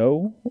they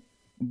go,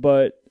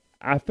 but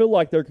I feel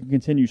like they can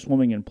continue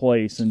swimming in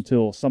place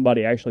until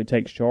somebody actually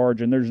takes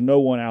charge, and there's no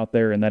one out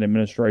there in that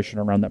administration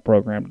around that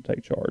program to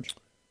take charge.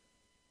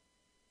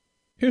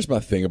 Here's my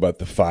thing about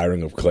the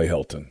firing of Clay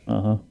Helton.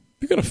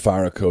 If you're going to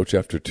fire a coach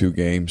after 2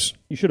 games,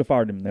 you should have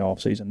fired him in the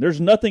offseason.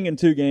 There's nothing in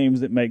 2 games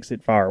that makes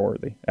it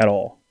fire-worthy at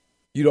all.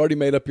 You'd already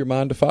made up your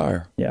mind to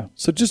fire. Yeah.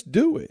 So just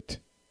do it.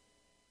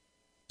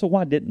 So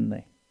why didn't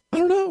they? I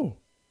don't know.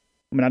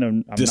 I mean,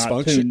 I'm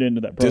not tuned into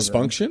that program.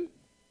 Dysfunction?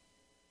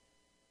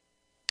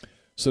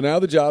 So now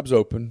the job's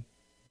open.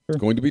 Sure.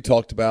 It's going to be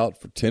talked about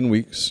for 10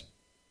 weeks.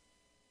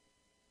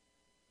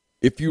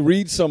 If you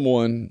read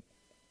someone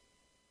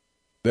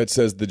that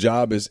says the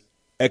job is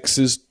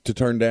X's to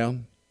turn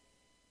down,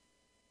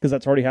 because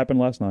that's already happened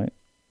last night,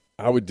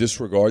 I would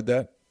disregard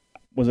that.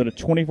 Was it a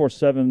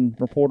 24/7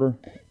 reporter?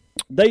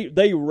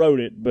 They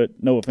wrote it,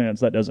 but no offense,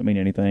 that doesn't mean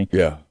anything.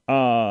 Yeah.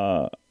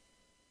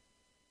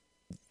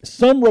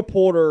 Some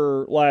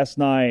reporter last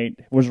night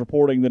was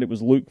reporting that it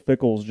was Luke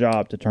Fickell's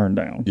job to turn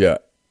down. Yeah.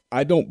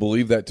 I don't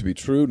believe that to be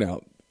true.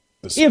 Now,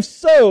 if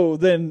so,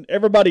 then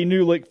everybody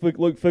knew Luke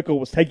Fickell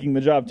was taking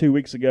the job 2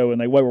 weeks ago, and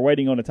they were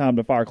waiting on a time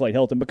to fire Clay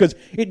Helton, because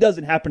it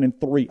doesn't happen in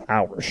 3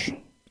 hours.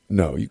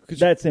 No,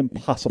 that's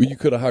impossible. You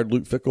could have hired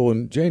Luke Fickell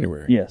in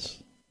January.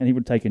 Yes, and he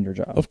would have taken your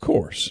job. Of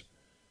course.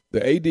 The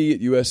AD at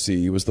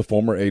USC was the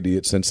former AD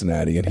at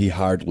Cincinnati, and he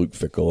hired Luke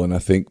Fickell, and I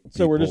think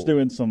so we're just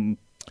doing some...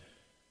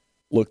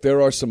 Look,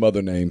 there are some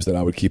other names that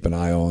I would keep an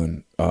eye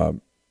on.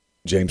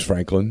 James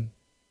Franklin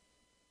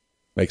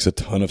makes a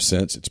ton of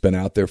sense. It's been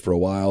out there for a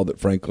while that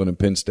Franklin and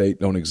Penn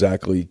State aren't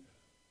exactly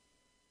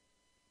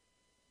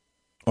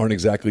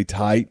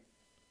tight.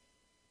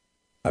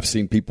 I've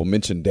seen people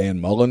mention Dan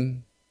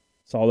Mullen.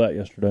 Saw that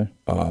yesterday.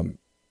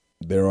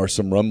 There are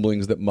some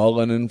rumblings that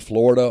Mullen and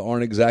Florida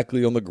aren't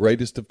exactly on the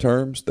greatest of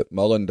terms, that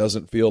Mullen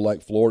doesn't feel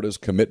like Florida's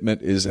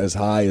commitment is as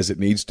high as it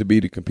needs to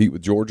be to compete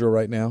with Georgia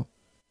right now.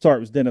 Sorry,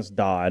 it was Dennis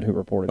Dodd who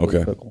reported Luke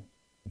Fickell.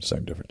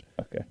 Same difference.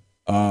 Okay.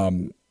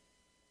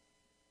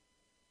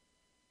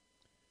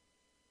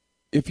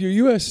 If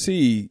you're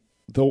USC,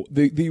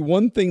 the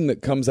one thing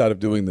that comes out of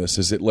doing this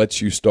is it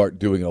lets you start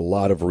doing a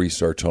lot of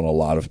research on a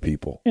lot of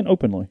people. And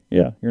openly,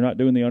 yeah. You're not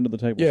doing the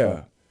under-the-table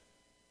stuff.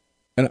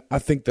 And I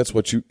think that's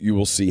what you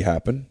will see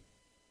happen.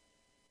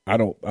 I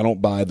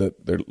don't buy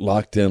that they're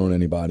locked in on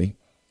anybody.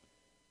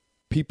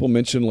 People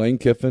mention Lane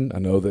Kiffin. I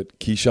know that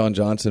Keyshawn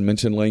Johnson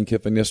mentioned Lane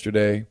Kiffin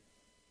yesterday.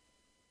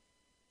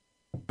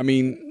 I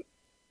mean,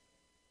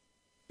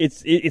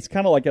 it's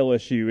kind of like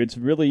LSU. It's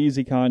really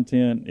easy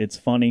content. It's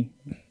funny.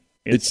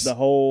 It's the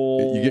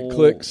whole... You get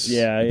clicks.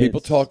 Yeah. People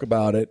talk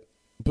about it.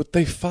 But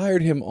they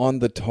fired him on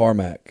the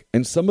tarmac.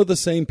 And some of the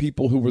same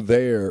people who were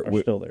there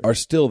are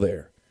still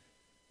there.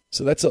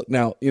 So that's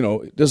now,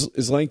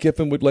 would Lane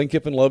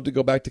Kiffin love to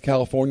go back to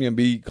California and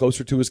be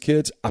closer to his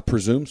kids? I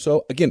presume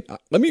so. Again,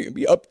 let me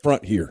be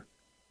upfront here.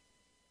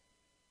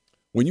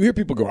 When you hear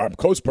people go, I'm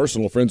close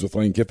personal friends with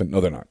Lane Kiffin, no,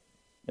 they're not.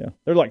 Yeah,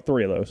 there are like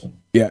 3 of those.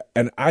 Yeah,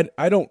 and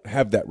I don't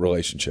have that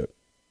relationship.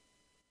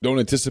 Don't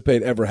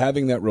anticipate ever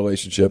having that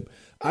relationship.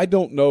 I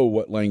don't know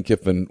what Lane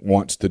Kiffin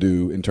wants to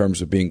do in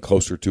terms of being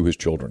closer to his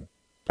children.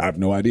 I have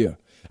no idea.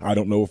 I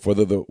don't know if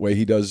whether the way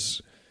he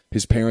does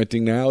his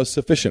parenting now is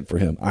sufficient for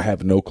him. I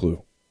have no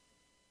clue.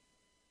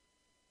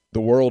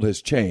 The world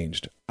has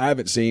changed. I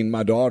haven't seen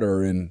my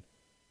daughter in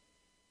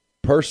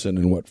person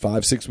in,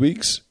 5-6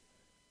 weeks?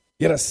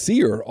 Yet I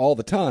see her all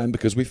the time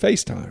because we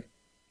FaceTime.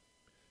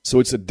 So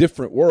it's a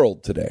different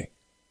world today.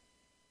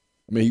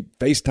 I mean, he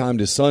FaceTimed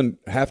his son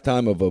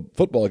halftime of a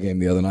football game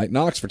the other night in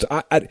Oxford.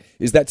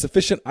 Is that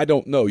sufficient? I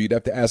don't know. You'd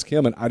have to ask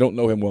him, and I don't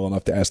know him well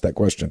enough to ask that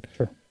question.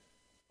 Sure.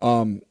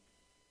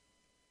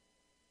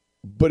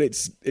 But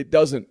it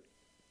doesn't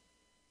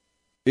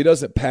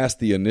pass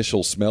the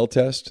initial smell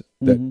test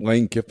that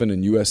Lane Kiffin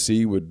and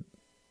USC would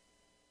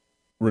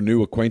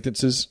renew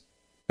acquaintances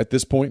at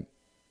this point.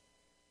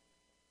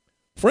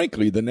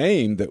 Frankly, the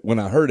name that when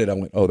I heard it, I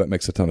went, oh, that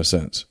makes a ton of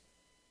sense,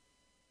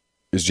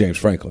 is James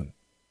Franklin.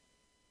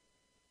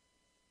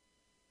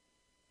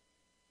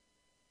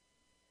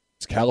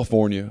 It's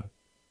California.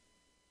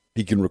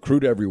 He can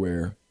recruit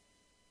everywhere.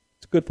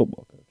 It's a good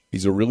football coach.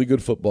 He's a really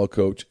good football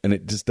coach, and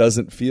it just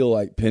doesn't feel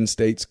like Penn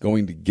State's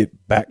going to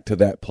get back to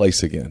that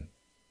place again.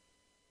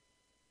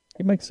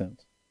 It makes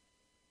sense.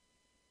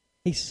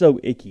 He's so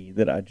icky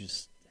that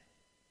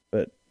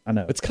but I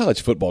know. It's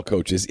college football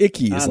coaches.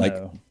 Icky is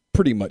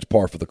pretty much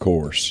par for the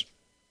course.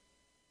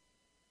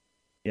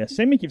 Yeah,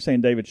 Sammy keeps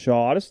saying David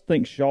Shaw. I just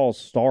think Shaw's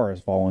star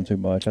has fallen too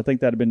much. I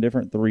think that had been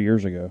different 3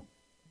 years ago.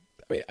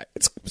 I mean,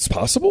 it's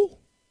possible.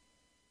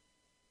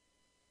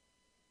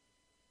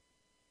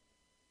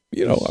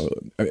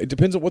 It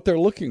depends on what they're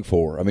looking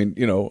for. I don't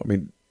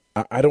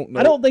know.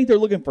 I don't think they're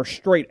looking for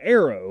straight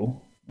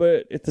arrow,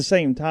 but at the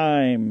same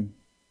time.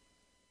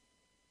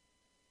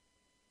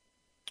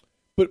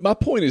 But my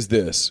point is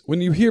this.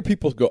 When you hear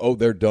people go, oh,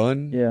 they're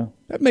done, yeah,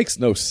 that makes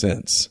no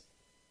sense.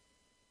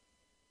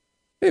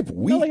 They have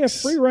weeks. No, they have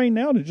free reign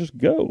now to just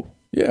go.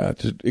 Yeah,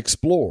 to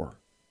explore.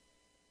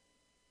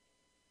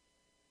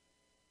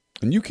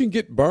 And you can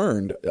get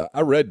burned.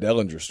 I read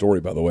Dellinger's story,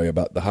 by the way,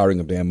 about the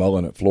hiring of Dan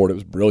Mullen at Florida. It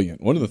was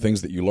brilliant. One of the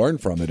things that you learn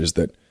from it is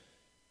that,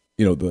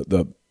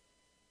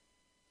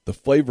 the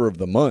flavor of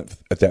the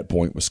month at that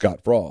point was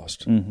Scott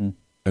Frost. Mm-hmm.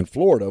 And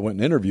Florida went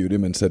and interviewed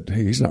him and said,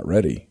 hey, he's not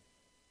ready.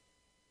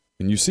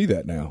 And you see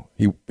that now.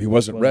 He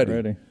wasn't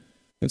ready.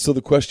 And so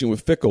the question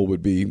with Fickell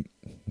would be,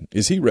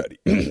 is he ready?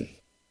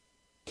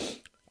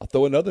 I'll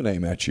throw another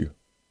name at you.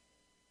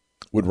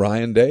 Would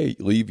Ryan Day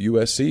leave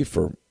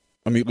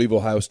leave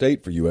Ohio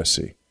State for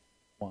USC?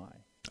 Why?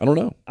 I don't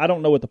know. I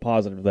don't know what the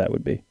positive of that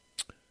would be.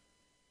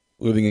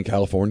 Living in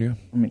California?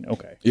 I mean,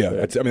 okay. Yeah,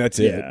 that's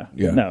it.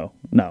 Yeah. No,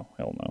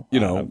 hell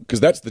no. Because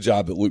that's the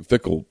job that Luke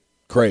Fickell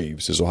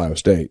craves is Ohio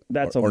State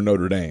or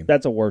Notre Dame.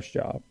 That's a worse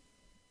job.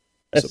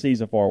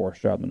 SC's a far worse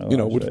job than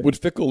Ohio State.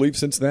 Would Fickell leave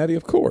Cincinnati?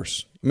 Of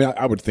course. I mean,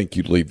 I would think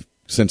you'd leave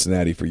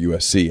Cincinnati for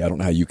USC. I don't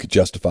know how you could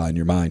justify in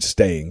your mind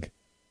staying.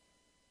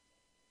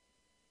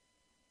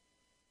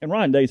 And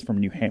Ryan Day's from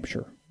New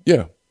Hampshire.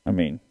 Yeah. I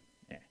mean,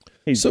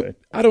 he's good.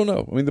 I don't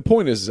know. I mean, the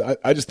point is,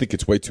 I just think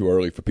it's way too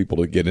early for people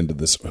to get into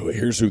this.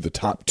 Here's who the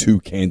top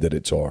 2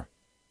 candidates are.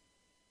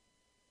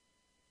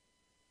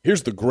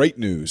 Here's the great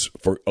news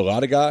for a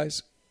lot of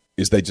guys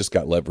is they just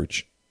got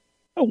leverage.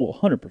 Oh, well,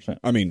 100%.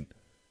 I mean,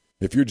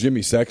 if you're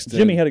Jimmy Sexton.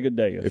 Jimmy had a good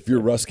day. If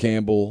you're Russ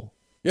Campbell.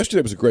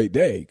 Yesterday was a great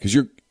day because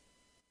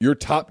your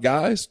top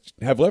guys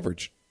have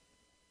leverage.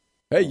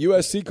 Hey,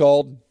 USC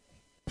called.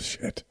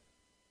 Shit.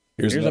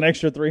 Here's an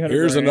extra 300.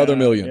 Here's another $1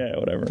 million. Yeah,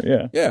 whatever.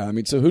 Yeah. Yeah, I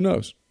mean, so who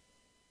knows?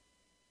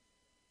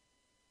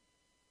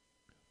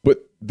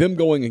 But them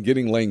going and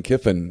getting Lane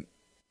Kiffin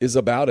is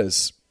about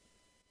as,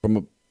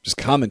 from just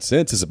common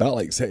sense, is about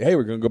like, say, hey,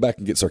 we're going to go back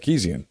and get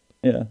Sarkisian.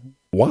 Yeah.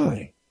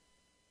 Why?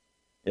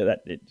 Yeah,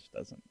 it just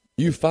doesn't.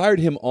 You fired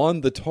him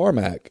on the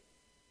tarmac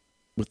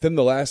within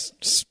the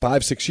last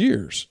 5-6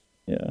 years.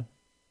 Yeah.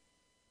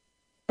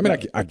 I mean,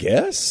 I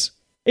guess.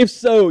 If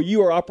so,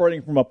 you are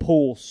operating from a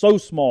pool so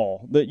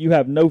small that you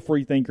have no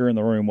free thinker in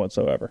the room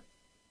whatsoever.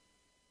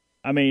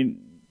 I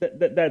mean,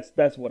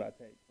 that's what I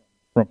take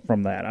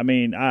from that. I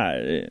mean,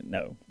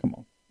 no, come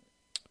on.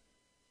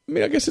 I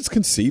mean, I guess it's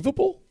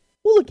conceivable.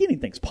 Well, look,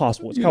 anything's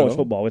possible. It's college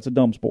football. It's a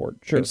dumb sport.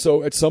 Sure. And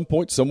so at some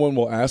point, someone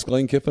will ask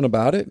Lane Kiffin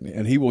about it,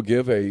 and he will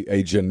give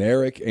a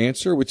generic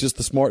answer, which is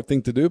the smart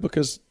thing to do,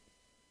 because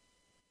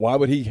why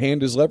would he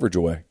hand his leverage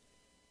away?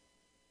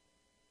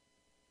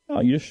 Oh,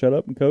 you just shut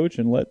up and coach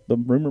and let the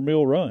rumor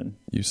mill run.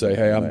 You say,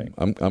 hey,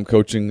 I'm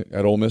coaching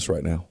at Ole Miss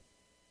right now.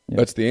 Yeah.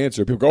 That's the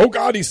answer. People go, oh,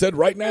 God, he said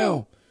right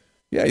now.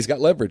 Yeah, he's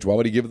got leverage. Why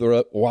would he give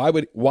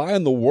why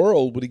in the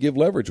world would he give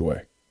leverage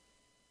away?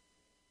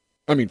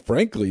 I mean,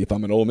 frankly, if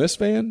I'm an Ole Miss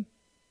fan,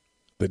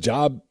 the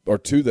job or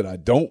two that I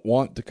don't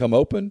want to come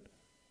open,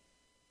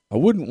 I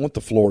wouldn't want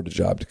the Florida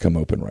job to come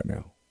open right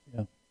now.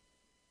 Yeah.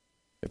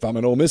 If I'm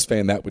an Ole Miss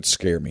fan, that would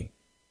scare me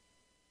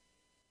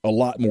a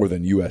lot more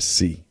than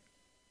USC.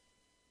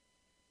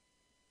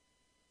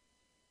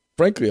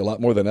 Frankly, a lot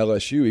more than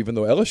LSU, even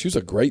though LSU's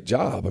a great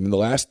job. I mean, the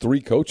last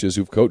 3 coaches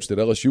who've coached at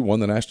LSU won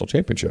the national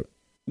championship.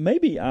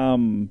 Maybe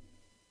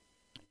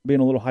being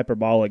a little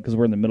hyperbolic because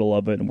we're in the middle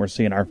of it and we're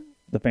seeing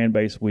the fan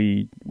base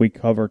we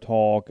cover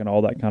talk and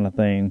all that kind of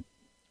thing.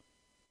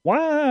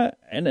 Why?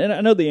 And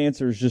I know the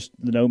answer is just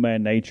the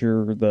nomad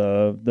nature,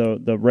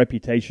 the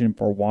reputation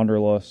for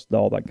wanderlust,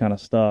 all that kind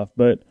of stuff.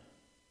 But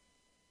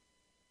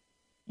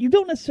you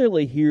don't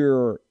necessarily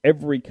hear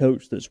every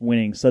coach that's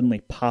winning suddenly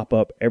pop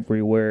up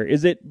everywhere.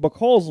 Is it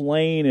because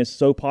Lane is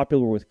so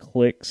popular with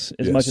clicks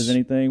as much as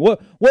anything?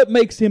 What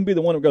makes him be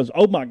the one who goes,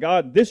 oh my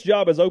God, this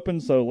job is open,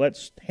 so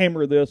let's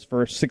hammer this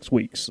for 6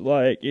 weeks?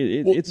 Like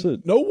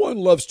no one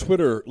loves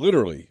Twitter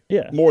literally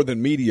more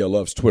than media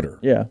loves Twitter.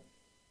 Yeah.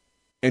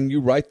 And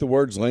you write the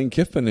words Lane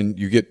Kiffin and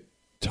you get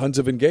tons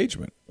of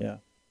engagement. Yeah.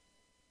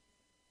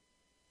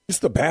 It's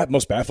the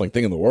most baffling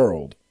thing in the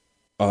world.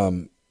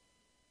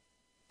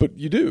 But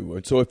you do.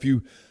 And so if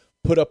you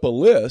put up a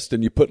list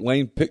and you put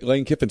Lane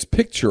Kiffin's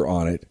picture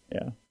on it,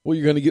 well,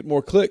 you're going to get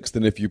more clicks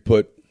than if you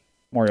put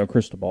Mario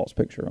Cristobal's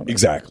picture on it.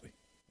 Exactly.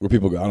 Where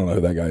people go, I don't know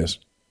who that guy is.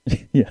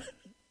 Yeah.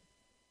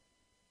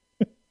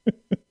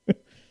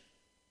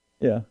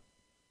 Yeah.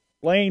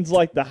 Lane's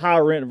like the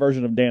high-rent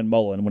version of Dan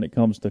Mullen when it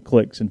comes to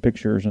clicks and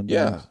pictures and things.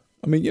 Yeah.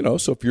 I mean,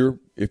 so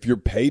if you're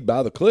paid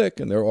by the click,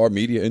 and there are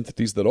media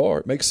entities that are,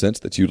 it makes sense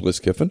that you'd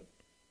list Kiffin.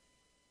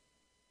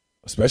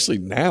 Especially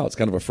now, it's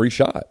kind of a free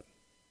shot.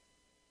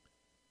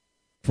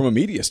 From a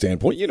media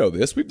standpoint, you know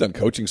this. We've done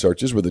coaching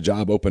searches where the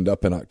job opened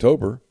up in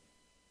October.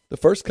 The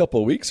first couple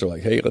of weeks are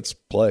like, hey, let's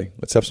play.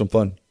 Let's have some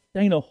fun.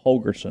 Daniel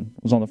Holgerson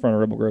was on the front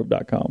of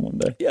RebelGrove.com one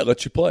day. Yeah,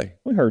 let you play.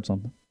 We heard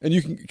something. And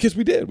you can, because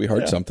we did. We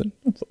heard something.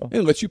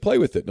 And let you play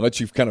with it. And let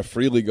you kind of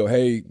freely go,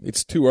 hey,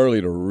 it's too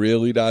early to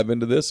really dive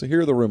into this. So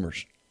here are the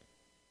rumors.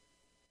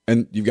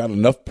 And you've got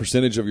enough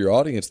percentage of your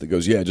audience that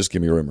goes, yeah, just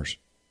give me rumors.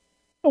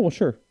 Oh, well,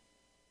 sure.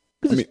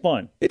 Because it's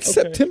fun. It's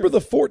September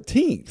the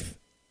 14th.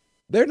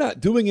 They're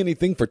not doing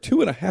anything for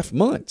 2.5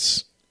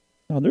 months.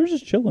 No, they're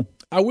just chilling.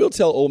 I will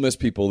tell Ole Miss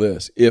people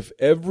this. If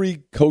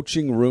every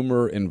coaching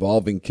rumor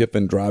involving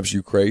Kiffin drives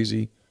you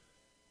crazy,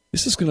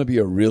 this is going to be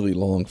a really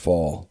long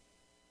fall.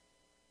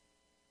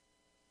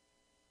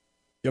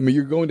 I mean,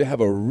 you're going to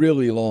have a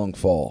really long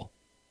fall.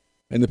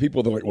 And the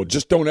people that are like, well,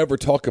 just don't ever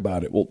talk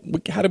about it. Well,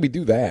 how do we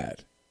do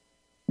that?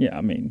 Yeah,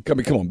 I mean. Come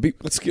on,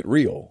 let's get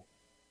real.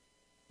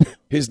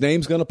 His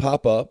name's going to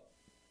pop up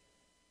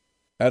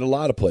at a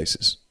lot of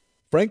places.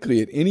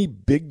 Frankly, at any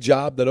big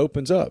job that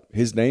opens up,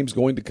 his name's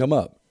going to come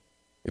up.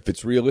 If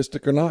it's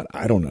realistic or not,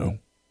 I don't know.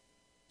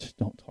 Just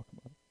don't talk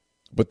about it.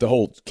 But the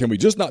whole, can we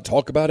just not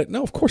talk about it?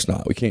 No, of course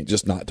not. We can't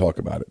just not talk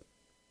about it.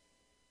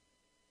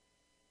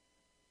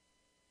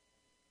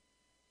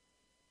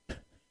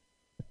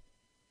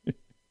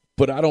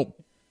 But I don't,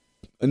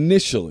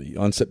 initially,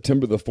 on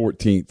September the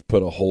 14th,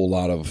 put a whole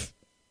lot of,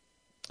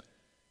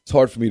 it's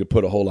hard for me to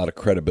put a whole lot of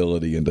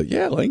credibility into,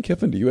 Lane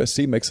Kiffin to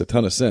USC makes a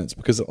ton of sense.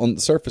 Because on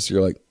the surface,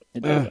 you're like,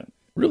 it doesn't. It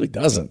really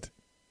doesn't.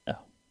 No.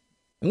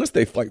 Unless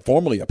they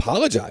formally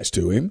apologize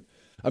to him.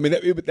 I mean,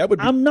 that would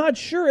be. I'm not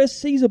sure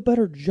SC's a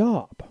better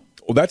job.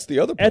 Well, that's the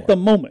other part. At the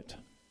moment.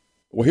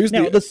 Well, here's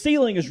the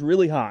ceiling is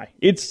really high.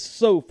 It's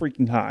so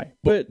freaking high.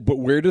 But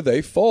where do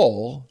they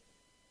fall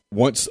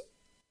once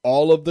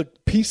all of the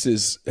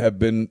pieces have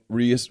been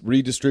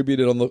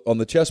redistributed on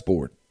the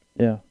chessboard?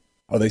 Yeah.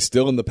 Are they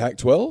still in the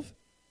Pac-12?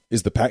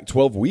 Is the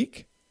Pac-12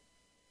 weak?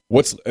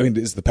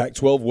 Is the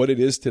Pac-12 what it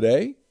is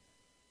today?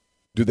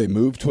 Do they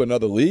move to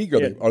another league?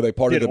 Are they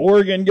part of the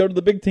Oregon go to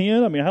the Big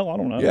Ten? I mean, hell, I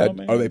don't know. Yeah, I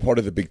mean, are they part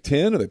of the Big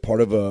Ten? Are they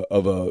part of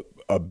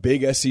a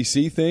big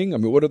SEC thing? I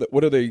mean, what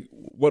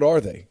are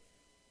they?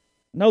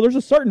 No, there's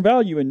a certain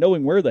value in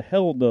knowing where the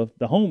hell the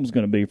home's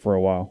going to be for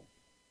a while.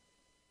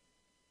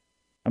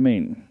 I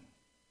mean,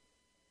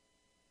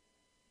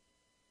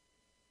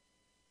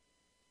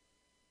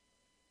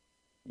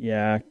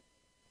 yeah,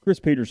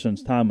 Chris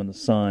Peterson's time in the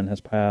sun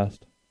has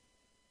passed.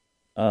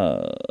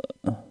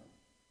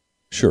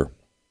 Sure.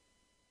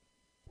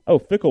 Oh,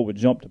 Fickle would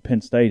jump to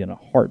Penn State in a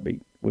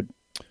heartbeat. Would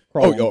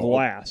crawl on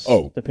glass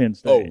to Penn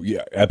State. Oh,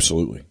 yeah,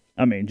 absolutely.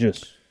 I mean,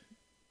 just.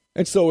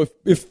 And so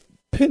if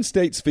Penn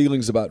State's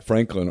feelings about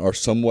Franklin are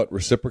somewhat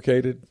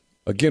reciprocated,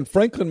 again,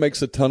 Franklin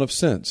makes a ton of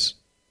sense.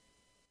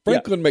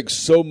 Franklin makes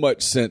so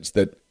much sense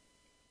that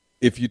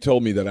if you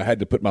told me that I had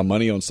to put my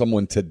money on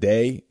someone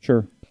today,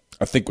 sure,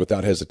 I think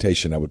without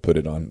hesitation I would put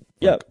it on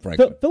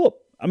Franklin. Philip,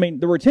 I mean,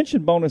 the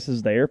retention bonus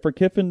is there for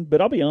Kiffin,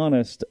 but I'll be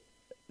honest,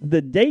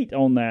 the date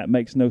on that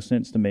makes no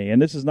sense to me. And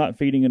this is not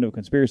feeding into a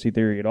conspiracy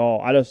theory at all.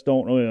 I just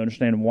don't really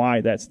understand why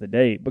that's the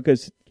date.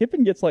 Because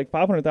Kiffin gets like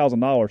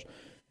 $500,000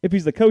 if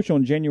he's the coach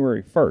on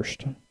January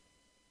 1st.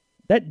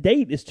 That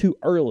date is too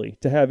early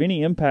to have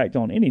any impact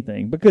on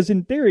anything. Because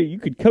in theory, you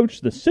could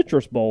coach the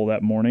Citrus Bowl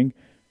that morning,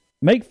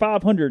 make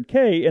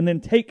 $500K, and then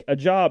take a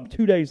job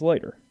 2 days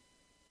later.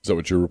 Is that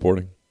what you're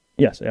reporting?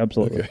 Yes,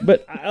 absolutely. Okay.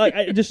 But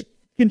I just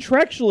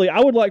contractually,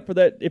 I would like for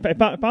that,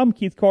 if I'm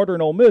Keith Carter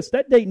and Ole Miss,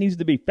 that date needs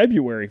to be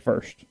February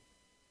 1st,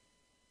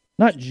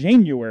 not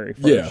January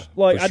 1st. Yeah,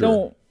 like, for I sure.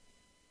 don't.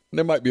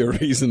 There might be a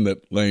reason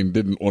that Lane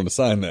didn't want to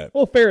sign that.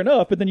 Well, fair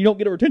enough, but then you don't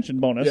get a retention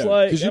bonus.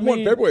 Yeah, because you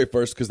want February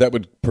 1st because that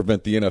would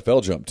prevent the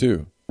NFL jump,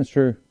 too. That's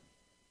true.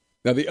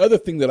 Now, the other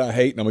thing that I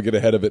hate, and I'm going to get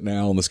ahead of it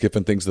now on the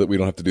skipping things so that we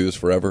don't have to do this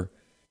forever,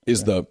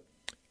 is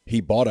he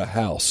bought a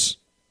house.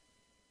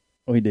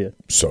 Oh, he did.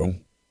 So,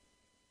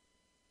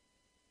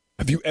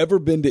 have you ever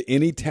been to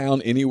any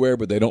town anywhere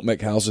but they don't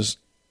make houses?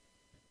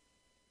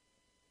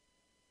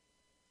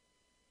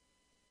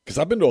 Because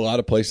I've been to a lot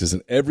of places,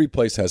 and every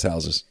place has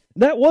houses.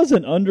 That was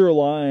an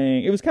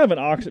underlying. It was kind of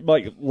an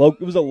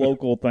it was a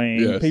local thing.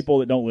 Yes. People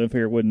that don't live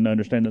here wouldn't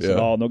understand this Yeah. at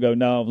all. And they'll go,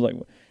 no. I was like,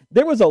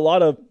 there was a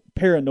lot of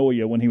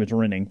paranoia when he was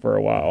renting for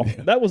a while.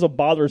 Yeah. That was a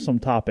bothersome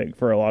topic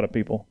for a lot of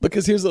people.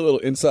 Because here's a little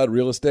inside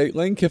real estate.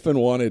 Lane Kiffin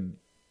wanted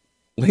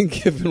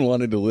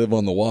to live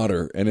on the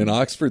water, and in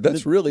Oxford,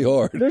 that's really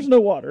hard. There's no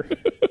water.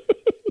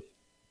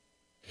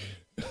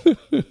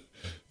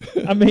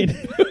 I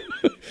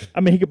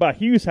mean, he could buy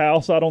Hughes'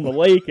 house out on the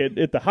lake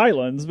at the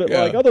Highlands, but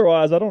Yeah. like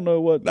otherwise, I don't know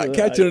what. Not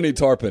catching any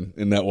tarpin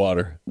in that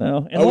water.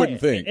 No, and I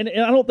wouldn't think. And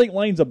I don't think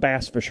Lane's a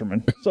bass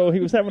fisherman, so he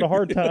was having a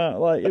hard time.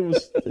 Like it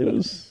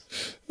was.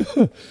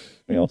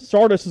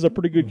 Sardis is a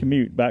pretty good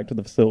commute back to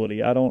the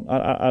facility. I don't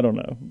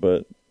know,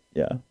 but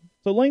yeah.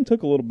 So Lane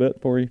took a little bit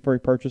before he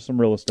purchased some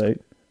real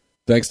estate.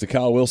 Thanks to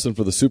Kyle Wilson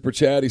for the super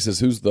chat. He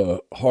says, "Who's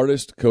the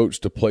hardest coach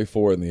to play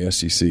for in the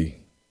SEC?"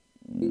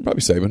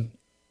 Probably Saban.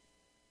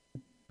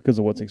 Because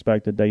of what's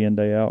expected day in,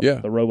 day out. Yeah.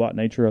 The robot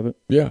nature of it.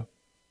 Yeah.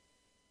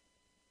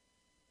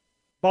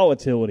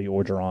 Volatility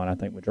Orgeron, I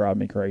think, would drive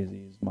me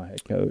crazy as my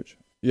head coach.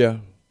 Yeah.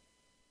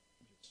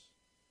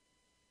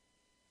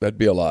 That'd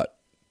be a lot.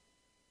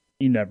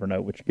 You never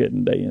know what you're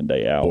getting day in,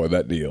 day out. Boy,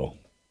 that deal.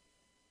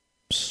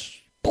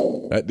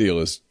 That deal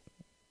is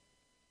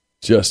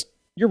just...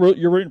 You're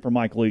rooting for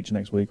Mike Leach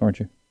next week,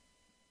 aren't you?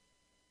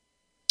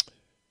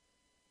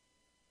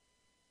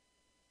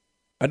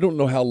 I don't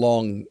know how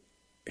long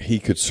he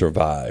could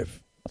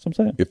survive. That's what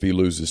I'm saying. If he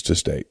loses to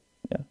State.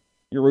 Yeah.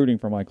 You're rooting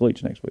for Mike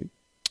Leach next week.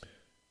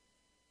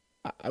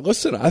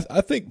 Listen,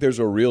 I think there's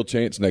a real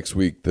chance next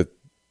week that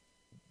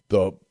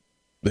the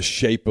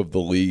shape of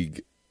the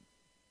league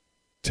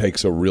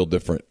takes a real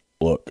different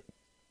look.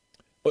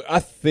 I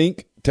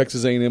think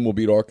Texas A&M will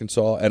beat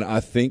Arkansas, and I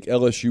think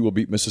LSU will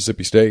beat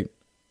Mississippi State.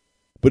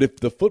 But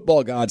if the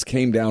football gods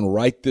came down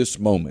right this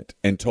moment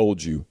and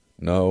told you,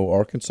 no,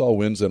 Arkansas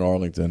wins in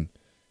Arlington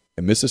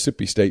and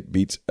Mississippi State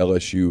beats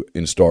LSU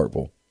in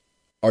Starkville,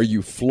 are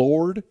you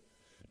floored?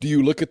 Do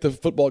you look at the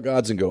football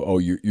gods and go,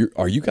 oh,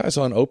 are you guys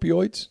on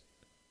opioids?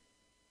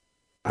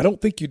 I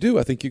don't think you do.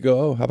 I think you go,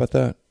 oh, how about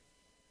that?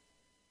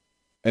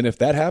 And if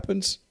that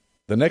happens,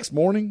 the next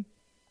morning,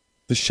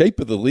 the shape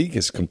of the league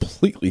has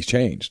completely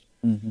changed.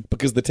 Mm-hmm.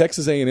 Because the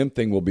Texas A&M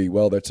thing will be,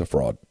 well, that's a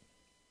fraud.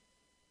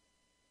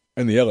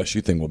 And the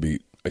LSU thing will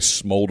be a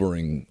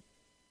smoldering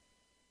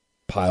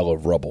pile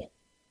of rubble.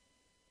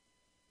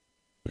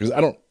 Because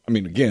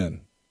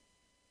again,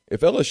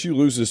 if LSU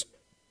loses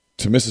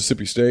to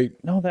Mississippi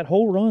State. No, that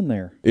whole run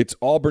there. It's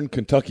Auburn,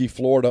 Kentucky,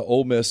 Florida,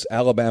 Ole Miss,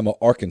 Alabama,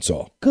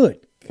 Arkansas.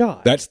 Good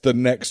God. That's the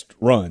next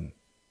run.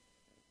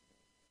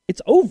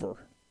 It's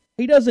over.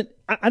 He doesn't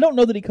 – I don't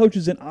know that he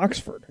coaches in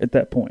Oxford at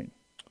that point.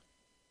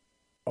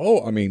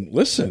 Oh,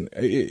 listen,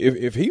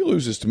 if he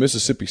loses to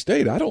Mississippi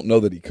State, I don't know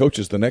that he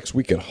coaches the next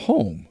week at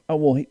home. Oh,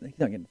 well, he's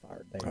not getting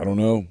fired there. I don't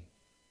know.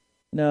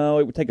 No,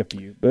 it would take a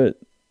few, but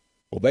 –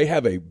 well, they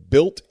have a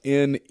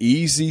built-in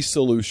easy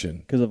solution.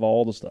 Because of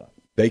all the stuff.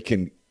 They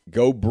can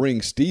go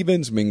bring Steve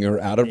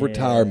Ensminger out of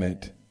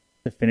retirement.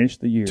 To finish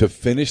the year. To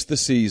finish the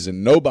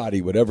season.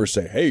 Nobody would ever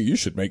say, hey, you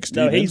should make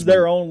Steve Ensminger. No, he's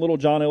their own little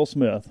John L.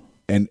 Smith.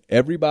 And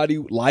everybody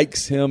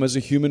likes him as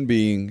a human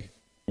being.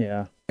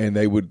 Yeah. And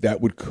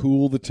that would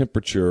cool the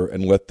temperature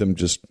and let them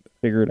just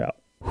figure it out.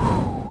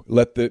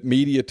 Let the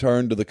media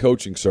turn to the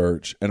coaching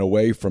search and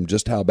away from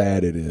just how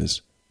bad it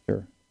is.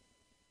 Sure.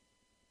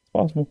 It's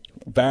possible.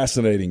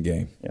 Fascinating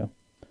game. Yeah.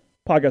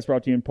 Podcast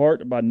brought to you in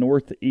part by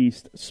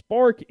Northeast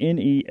Spark,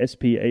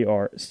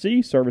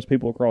 NESPARC. Service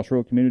people across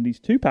rural communities.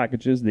 2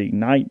 packages, the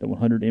Ignite, the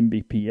 100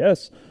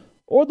 Mbps,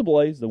 or the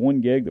Blaze, the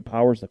 1 gig that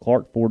powers the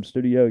Clark Ford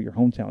Studio, your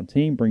hometown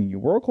team, bringing you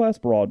world-class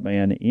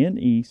broadband,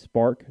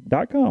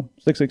 nespark.com,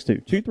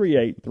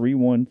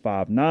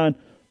 662-238-3159.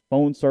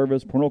 Phone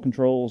service, parental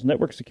controls,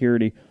 network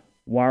security,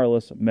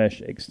 wireless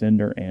mesh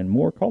extender, and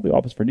more. Call the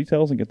office for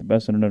details and get the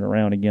best internet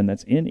around. Again,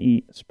 that's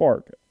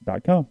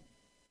nespark.com.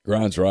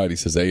 Grind's right. He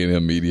says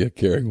A&M media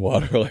carrying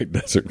water like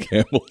desert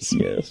camels.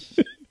 Yes.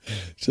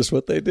 It's just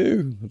what they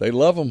do. They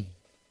love them.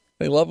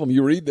 They love them.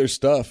 You read their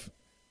stuff.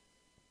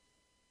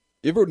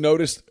 You ever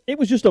noticed? It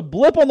was just a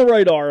blip on the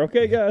radar,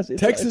 okay, guys?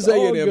 Texas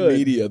A&M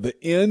media, the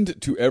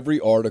end to every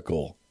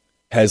article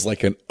has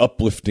like an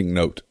uplifting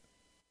note.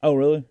 Oh,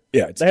 really?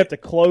 Yeah. They have to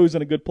close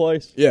in a good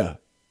place? Yeah.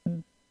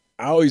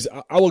 I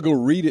will go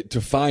read it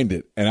to find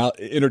it, and I'll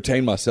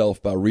entertain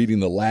myself by reading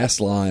the last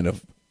line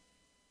of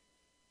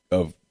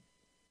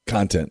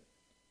content.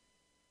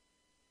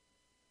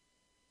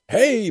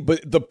 Hey,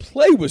 but the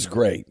play was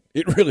great.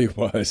 It really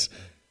was.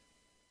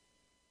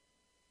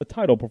 The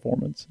title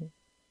performance.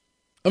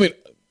 I mean,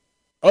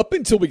 up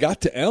until we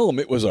got to Elm,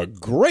 it was a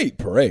great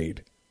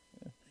parade.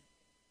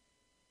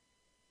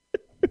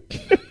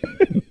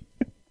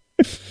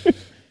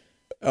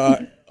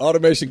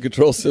 Automation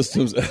Control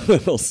Systems,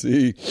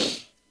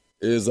 LLC,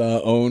 is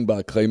owned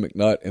by Clay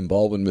McNutt in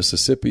Baldwin,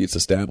 Mississippi. It's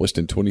established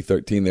in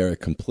 2013. They're a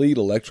complete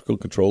electrical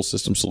control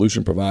system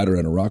solution provider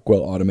and a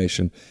Rockwell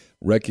Automation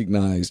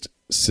recognized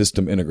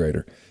system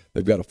integrator.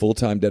 They've got a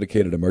full-time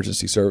dedicated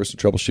emergency service and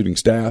troubleshooting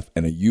staff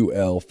and a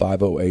UL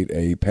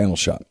 508A panel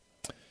shop.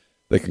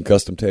 They can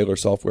custom tailor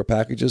software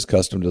packages,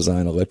 custom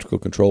design electrical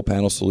control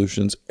panel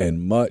solutions,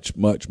 and much,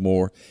 much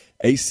more.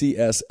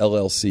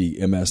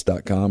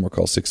 ACSLLCMS.com or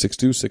call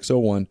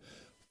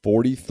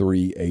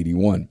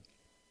 662-601-4381.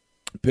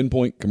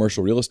 Pinpoint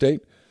Commercial Real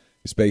Estate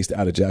is based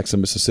out of Jackson,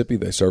 Mississippi.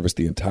 They service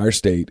the entire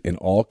state in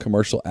all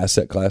commercial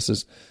asset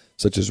classes,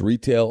 such as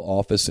retail,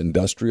 office,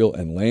 industrial,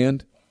 and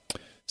land.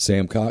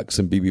 Sam Cox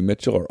and BB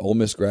Mitchell are Ole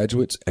Miss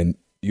graduates and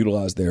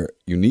utilize their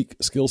unique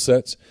skill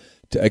sets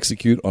to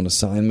execute on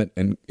assignment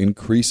and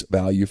increase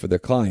value for their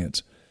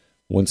clients.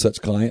 One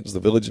such client is the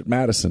Village at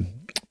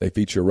Madison. They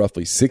feature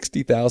roughly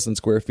 60,000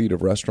 square feet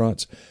of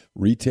restaurants,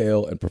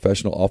 retail, and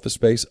professional office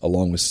space,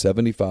 along with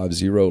 75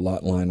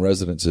 zero-lot line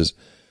residences,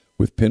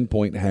 with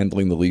Pinpoint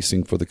handling the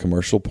leasing for the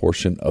commercial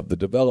portion of the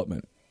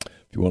development.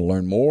 If you want to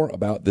learn more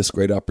about this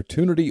great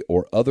opportunity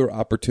or other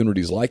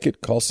opportunities like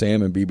it, call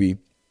Sam and BB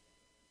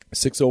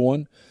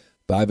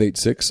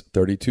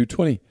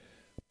 601-586-3220.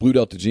 Blue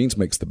Delta Jeans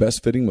makes the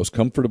best fitting, most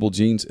comfortable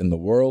jeans in the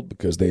world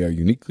because they are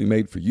uniquely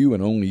made for you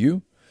and only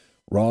you.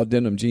 Raw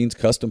denim jeans,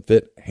 custom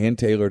fit,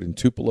 hand-tailored in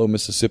Tupelo,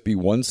 Mississippi.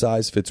 One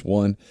size fits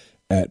one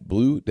at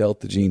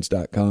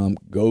BlueDeltaJeans.com.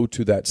 Go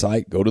to that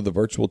site, go to the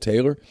virtual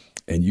tailor,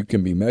 and you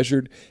can be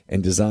measured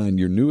and design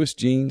your newest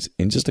jeans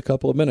in just a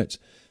couple of minutes.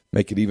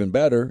 Make it even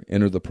better.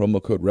 Enter the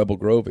promo code Rebel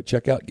Grove at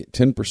checkout. Get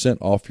 10%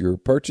 off your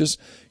purchase.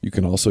 You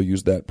can also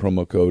use that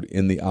promo code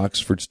in the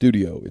Oxford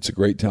studio. It's a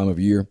great time of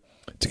year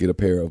to get a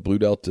pair of Blue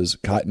Delta's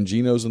cotton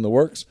Genos in the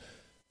works,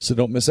 so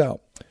don't miss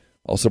out.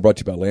 Also brought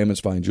to you by Lamons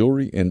Fine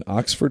Jewelry in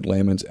Oxford.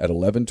 Lamons at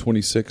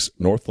 1126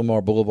 North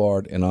Lamar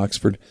Boulevard in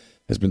Oxford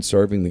has been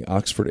serving the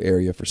Oxford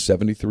area for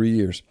 73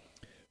 years.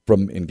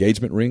 From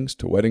engagement rings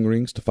to wedding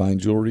rings to fine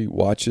jewelry,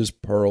 watches,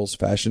 pearls,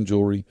 fashion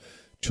jewelry,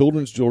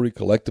 children's jewelry,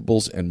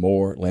 collectibles, and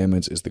more,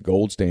 Lamons is the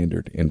gold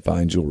standard in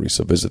fine jewelry.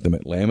 So visit them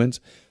at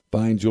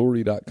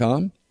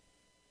LamonsFineJewelry.com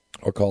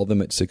or call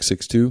them at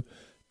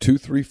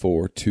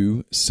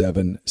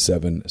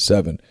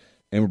 662-234-2777.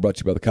 And we're brought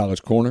to you by the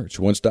College Corner. It's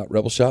your one-stop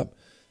Rebel Shop.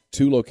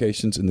 2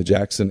 locations in the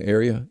Jackson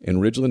area. In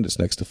Ridgeland, it's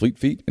next to Fleet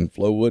Feet. In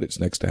Flowood, it's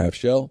next to Half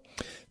Shell.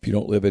 If you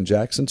don't live in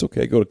Jackson, it's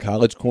okay. Go to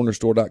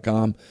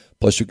collegecornerstore.com.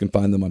 Plus, you can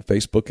find them on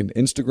Facebook and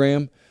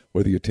Instagram.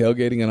 Whether you're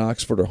tailgating in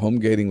Oxford or home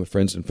gating with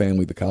friends and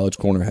family, the College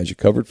Corner has you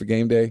covered for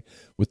game day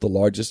with the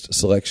largest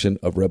selection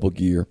of Rebel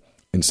gear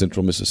in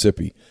central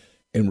Mississippi.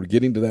 And we're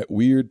getting to that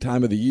weird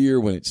time of the year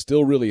when it's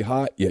still really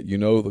hot, yet you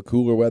know the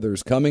cooler weather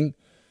is coming.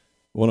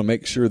 You want to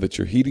make sure that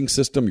your heating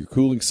system, your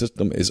cooling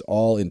system is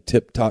all in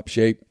tip-top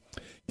shape.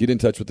 Get in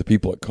touch with the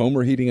people at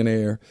Comer Heating and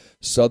Air,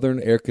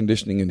 Southern Air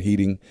Conditioning and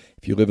Heating.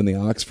 If you live in the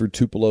Oxford,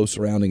 Tupelo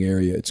surrounding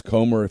area, it's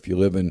Comer. If you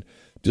live in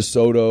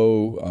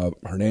DeSoto,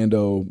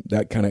 Hernando,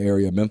 that kind of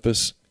area,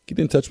 Memphis, get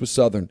in touch with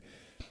Southern.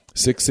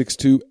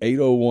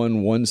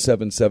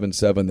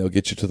 662-801-1777. They'll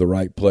get you to the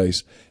right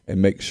place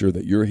and make sure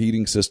that your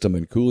heating system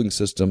and cooling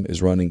system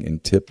is running in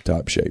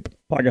tip-top shape.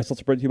 Podcast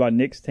also brought to you by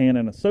Nick's Tan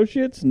and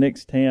Associates,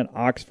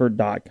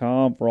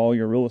 nickstanoxford.com for all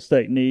your real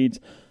estate needs.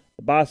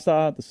 The buy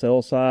side, the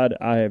sell side,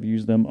 I have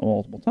used them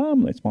multiple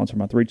times. They sponsor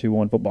my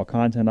 321 football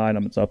content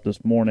item. It's up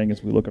this morning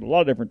as we look at a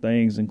lot of different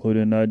things,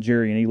 including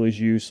Jerry and Eli's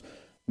use,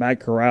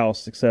 Matt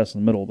Corral's success in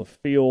the middle of the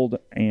field,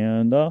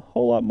 and a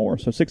whole lot more.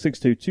 So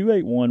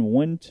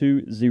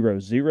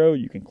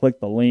 662-281-1200. You can click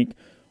the link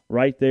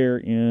right there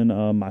in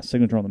my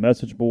signature on the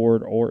message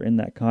board or in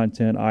that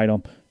content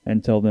item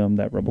and tell them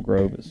that Rebel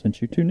Grove has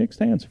sent you to Nick's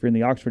Stands. If you're in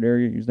the Oxford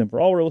area, use them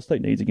for all real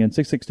estate needs. Again,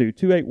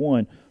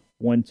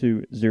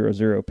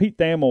 662-281-1200. Pete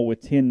Thamel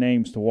with 10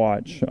 names to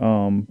watch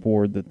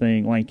for the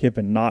thing. Lane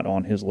Kiffin not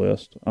on his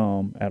list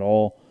at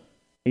all.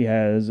 He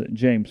has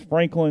James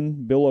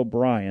Franklin, Bill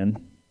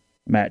O'Brien,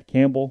 Matt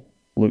Campbell,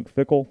 Luke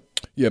Fickell.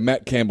 Yeah,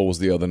 Matt Campbell was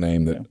the other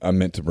name that I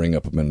meant to bring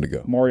up a minute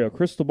ago. Mario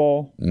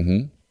Cristobal,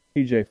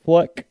 PJ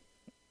Fleck,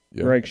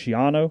 Greg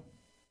Schiano,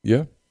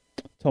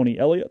 Tony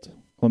Elliott,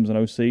 Clemson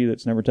OC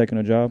that's never taken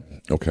a job.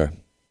 Okay.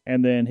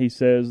 And then he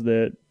says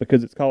that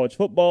because it's college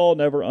football,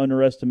 never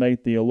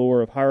underestimate the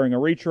allure of hiring a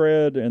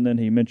retread. And then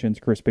he mentions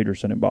Chris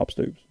Peterson and Bob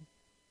Stoops.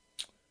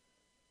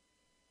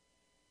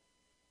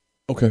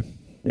 Okay.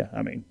 Yeah,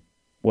 I mean,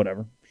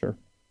 whatever, sure.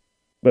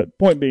 But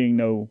point being,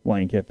 no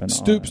Lane Kiffin.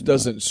 Stoops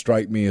doesn't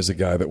strike me as a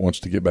guy that wants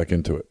to get back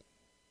into it.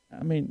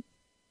 I mean,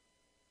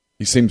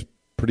 he seems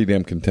pretty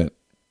damn content.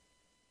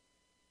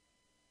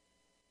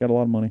 Got a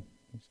lot of money.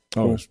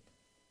 Cool.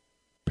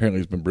 Apparently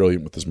he's been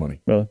brilliant with his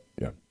money. Really?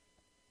 Yeah.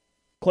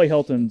 Clay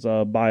Helton's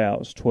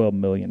buyout is $12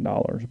 million,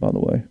 by the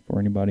way, for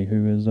anybody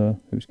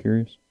who's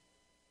curious.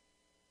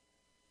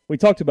 We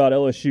talked about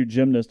LSU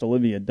gymnast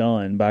Olivia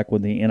Dunn back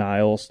when the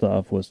NIL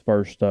stuff was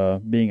first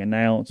being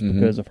announced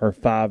because of her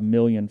 5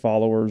 million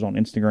followers on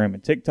Instagram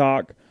and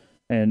TikTok,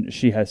 and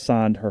she has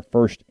signed her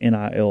first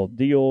NIL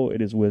deal.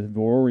 It is with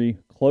Vuori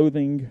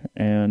Clothing,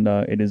 and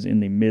it is in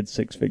the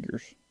mid-six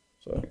figures.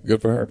 So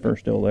good for her.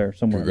 First deal there.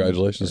 Somewhere.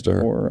 Congratulations to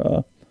her.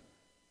 For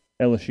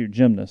LSU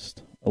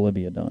gymnast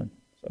Olivia Dunn.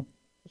 So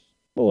just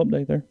a little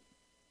update there.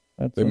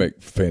 They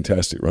make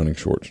fantastic running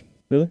shorts.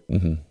 Really?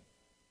 Mm-hmm.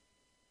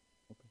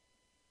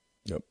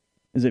 Yep.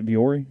 Is it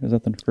Vuori? Is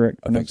that the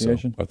correct pronunciation?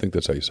 I think so. I think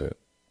that's how you say it.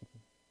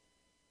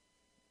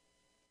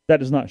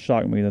 That does not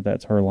shock me that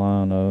that's her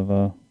line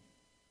of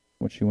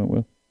what she went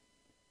with.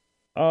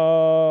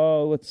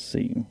 Let's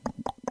see.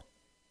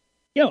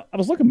 I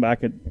was looking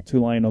back at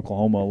Tulane,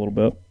 Oklahoma a little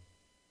bit.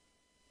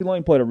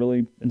 Tulane played a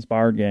really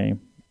inspired game.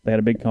 They had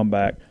a big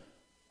comeback.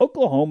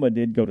 Oklahoma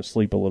did go to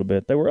sleep a little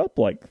bit. They were up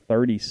like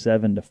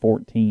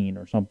 37-14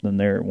 or something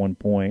there at one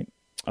point.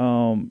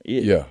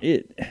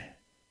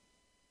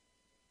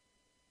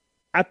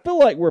 I feel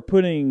like we're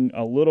putting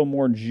a little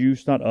more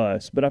juice, not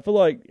us, but I feel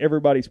like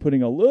everybody's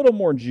putting a little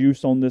more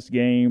juice on this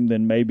game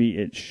than maybe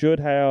it should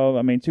have.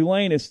 I mean,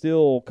 Tulane is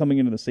still coming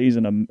into the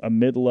season a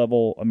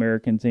mid-level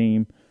American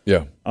team.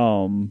 Yeah.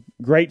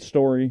 Great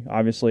story,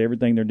 obviously,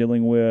 everything they're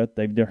dealing with.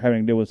 They're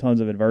having to deal with tons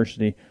of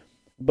adversity.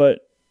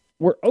 But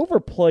we're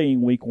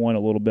overplaying week one a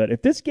little bit.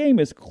 If this game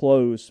is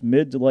close,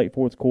 mid to late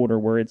fourth quarter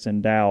where it's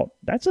in doubt,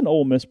 that's an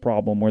Ole Miss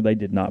problem where they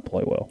did not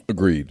play well.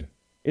 Agreed.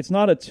 It's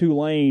not a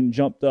Tulane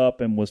jumped up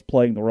and was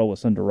playing the role of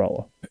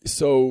Cinderella.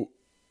 So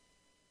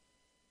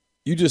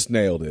you just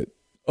nailed it.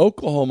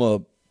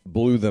 Oklahoma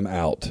blew them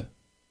out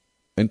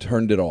and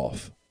turned it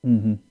off.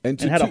 Mm-hmm.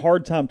 And had a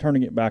hard time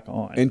turning it back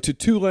on. And to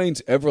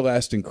Tulane's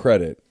everlasting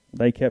credit,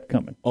 they kept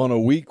coming. On a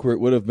week where it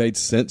would have made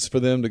sense for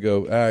them to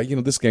go,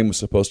 this game was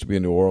supposed to be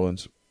in New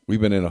Orleans. We've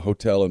been in a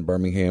hotel in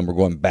Birmingham. We're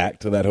going back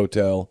to that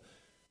hotel.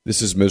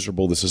 This is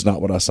miserable. This is not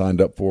what I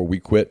signed up for. We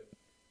quit.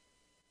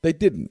 They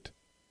didn't.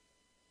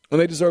 And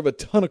they deserve a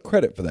ton of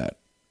credit for that.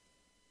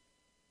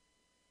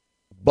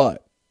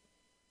 But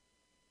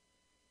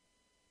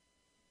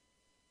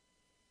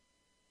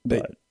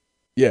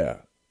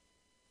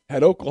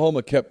had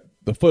Oklahoma kept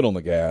the foot on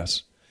the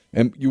gas,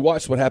 and you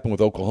watched what happened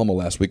with Oklahoma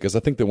last week, because I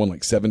think they won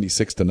like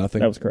 76-0.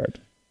 That was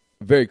correct.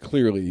 Very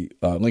clearly,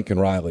 Lincoln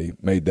Riley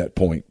made that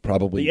point.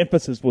 Probably the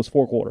emphasis was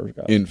 4 quarters,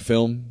 guys. In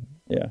film.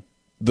 Yeah.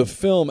 The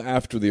film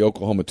after the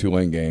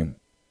Oklahoma-Tulane game,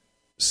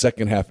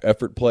 second half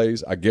effort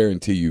plays, I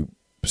guarantee you,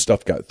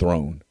 stuff got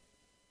thrown.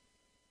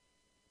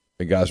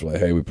 And guys were like,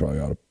 hey, we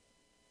probably ought to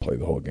play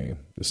the whole game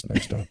this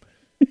next time.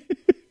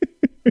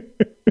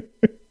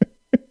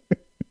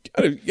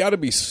 You got to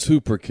be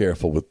super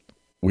careful with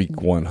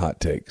week one hot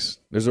takes.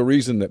 There's a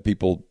reason that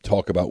people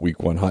talk about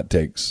week one hot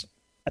takes.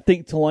 I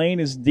think Tulane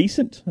is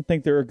decent. I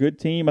think they're a good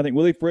team. I think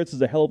Willie Fritz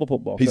is a hell of a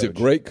football coach. He's a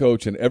great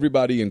coach, and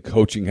everybody in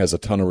coaching has a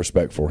ton of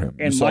respect for him.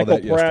 And Michael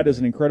Pratt is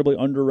an incredibly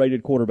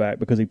underrated quarterback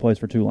because he plays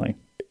for Tulane.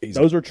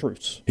 Those are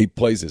truths. He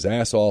plays his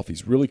ass off.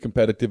 He's really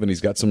competitive, and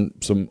he's got some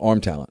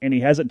arm talent. And he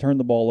hasn't turned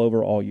the ball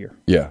over all year.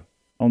 Yeah.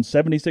 On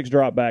 76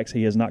 dropbacks,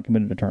 he has not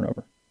committed a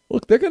turnover.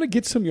 Look, they're going to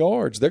get some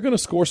yards. They're going to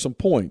score some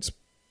points.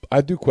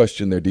 I do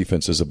question their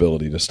defense's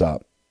ability to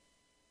stop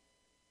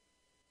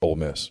Ole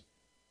Miss.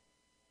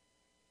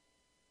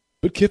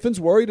 But Kiffin's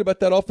worried about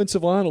that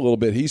offensive line a little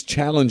bit. He's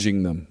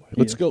challenging them.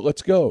 Let's go.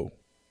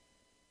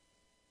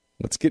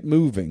 Let's get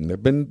moving.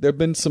 There've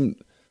been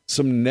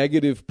some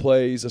negative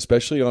plays,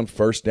 especially on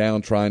first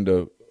down, trying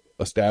to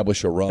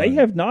establish a run. They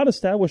have not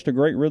established a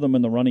great rhythm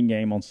in the running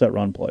game on set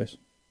run plays.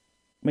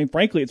 I mean,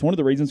 frankly, it's one of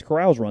the reasons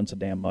Corrals run so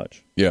damn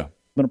much. Yeah.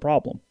 It's been a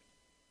problem.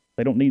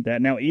 They don't need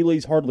that. Now,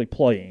 Ely's hardly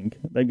playing.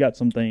 They've got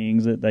some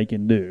things that they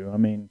can do. I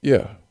mean,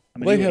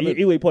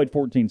 Ely played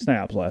 14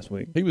 snaps last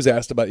week. He was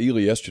asked about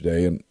Ely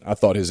yesterday, and I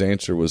thought his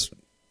answer was,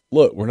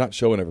 look, we're not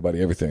showing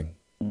everybody everything.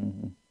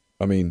 Mm-hmm.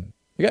 I mean,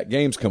 we got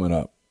games coming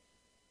up.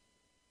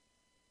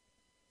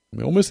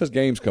 Ole Miss has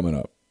games coming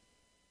up.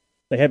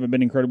 They haven't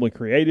been incredibly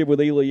creative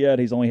with Ely yet.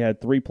 He's only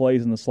had 3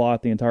 plays in the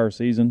slot the entire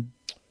season.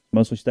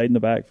 Mostly stayed in the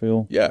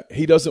backfield. Yeah,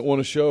 he doesn't want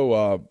to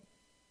show,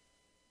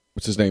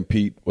 what's his name,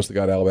 Pete? What's the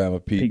guy at Alabama?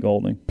 Pete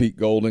Golding. Pete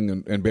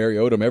Golding and Barry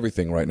Odom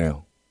everything right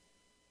now.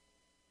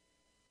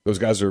 Those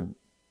guys are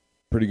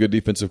pretty good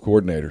defensive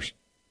coordinators.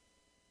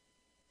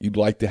 You'd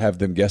like to have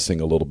them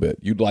guessing a little bit.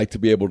 You'd like to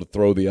be able to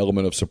throw the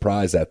element of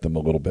surprise at them a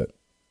little bit.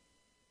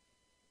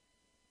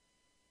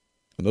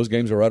 And those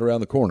games are right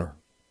around the corner.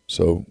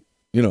 So,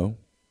 there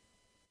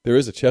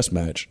is a chess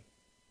match.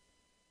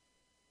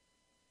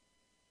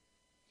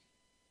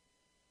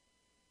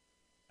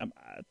 I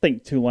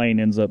think Tulane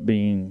ends up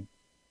being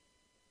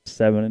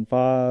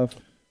 7-5.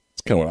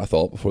 It's kind of what I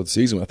thought before the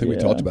season. I think we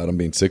talked about them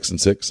being 6-6,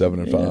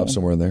 7-5,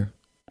 somewhere in there.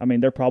 I mean,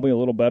 they're probably a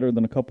little better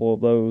than a couple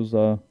of those.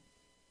 The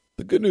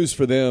good news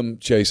for them,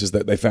 Chase, is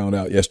that they found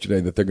out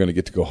yesterday that they're going to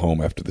get to go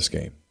home after this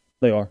game.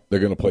 They are. They're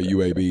going to play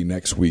UAB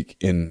next week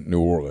in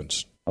New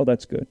Orleans. Oh,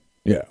 that's good.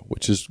 Yeah,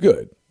 which is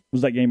good.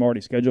 Was that game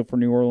already scheduled for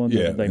New Orleans?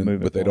 Yeah, or did they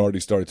move it? But they'd already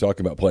started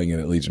talking about playing it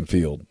at Legion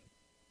Field.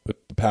 But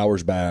the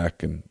power's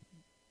back, and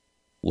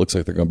looks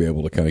like they're going to be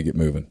able to kind of get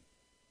moving.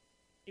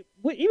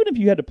 Even if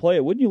you had to play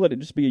it, wouldn't you let it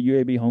just be a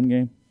UAB home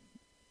game?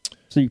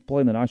 So you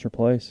play in the nicer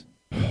place?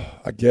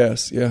 I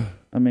guess, yeah.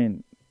 I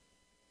mean,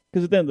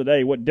 because at the end of the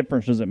day, what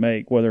difference does it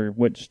make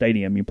which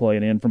stadium you play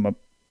it in from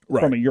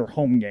your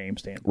home game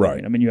standpoint?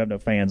 Right. I mean, you have no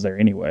fans there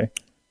anyway.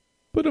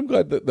 But I'm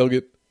glad that they'll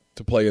get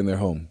to play in their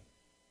home.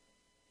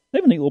 They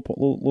have a neat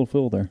little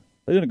field there.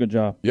 They did a good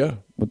job. Yeah.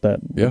 With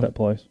that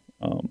place.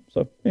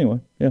 So anyway,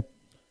 yeah.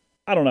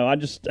 I don't know.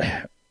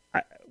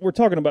 We're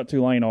talking about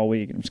Tulane all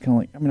week, and I'm just kind of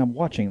like, I mean, I'm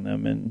watching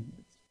them, and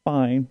it's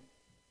fine,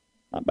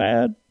 not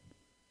bad.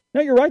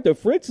 Now you're right though.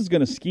 Fritz is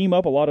going to scheme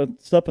up a lot of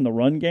stuff in the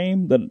run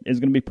game that is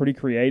going to be pretty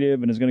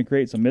creative and is going to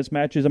create some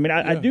mismatches. I mean,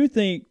 I do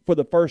think for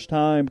the first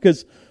time,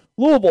 because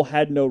Louisville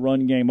had no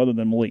run game other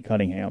than Malik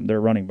Cunningham,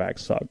 their running back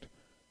sucked.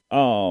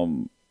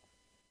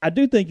 I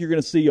do think you're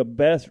going to see a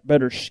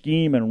better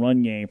scheme and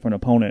run game for an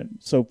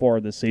opponent so far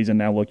this season.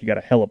 Now, look, you got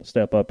a hell of a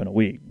step up in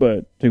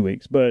 2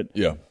 weeks. But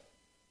yeah,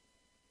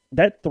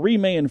 that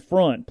 3-man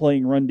front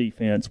playing run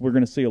defense, we're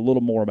going to see a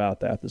little more about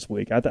that this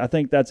week. I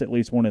think that's at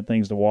least one of the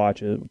things to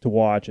watch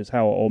is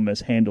how Ole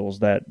Miss handles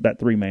that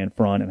 3-man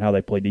front and how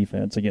they play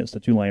defense against a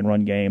Tulane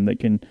run game that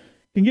can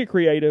get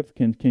creative,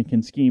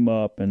 can scheme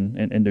up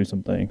and do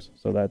some things.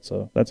 So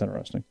that's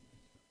interesting.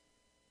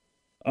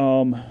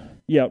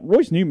 Yeah,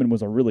 Royce Newman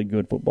was a really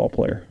good football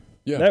player.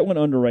 Yeah. That went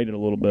underrated a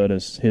little bit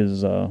as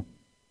his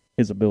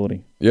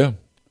ability. Yeah.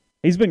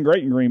 He's been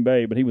great in Green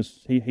Bay, but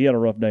he had a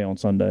rough day on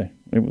Sunday.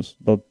 It was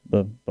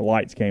the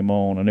lights came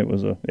on, and it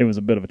was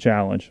a bit of a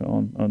challenge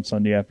on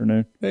Sunday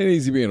afternoon. It ain't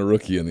easy being a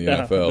rookie in the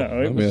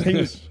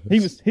NFL.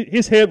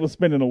 His head was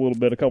spinning a little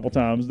bit a couple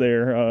times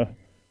there.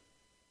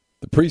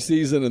 The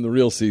preseason and the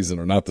real season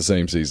are not the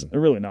same season.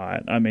 They're really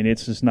not. I mean,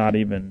 it's just not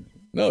even.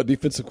 No,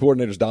 defensive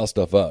coordinators dial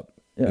stuff up.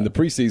 Yeah. In the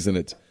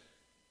preseason,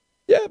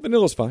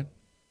 vanilla's fine.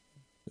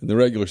 In the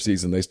regular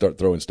season, they start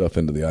throwing stuff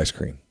into the ice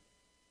cream.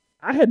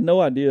 I had no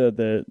idea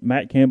that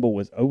Matt Campbell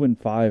was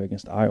 0-5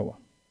 against Iowa.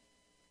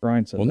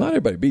 Brian said not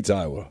everybody beats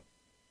Iowa.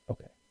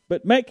 Okay.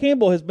 But Matt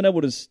Campbell has been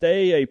able to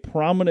stay a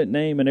prominent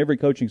name in every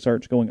coaching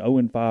search going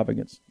 0-5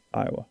 against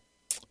Iowa.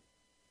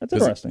 That's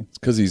interesting. It's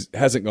because he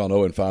hasn't gone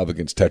 0-5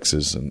 against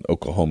Texas and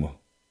Oklahoma.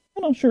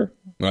 Well, no, sure.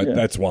 Right, yeah.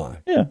 That's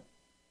why. Yeah.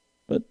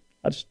 But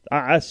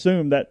I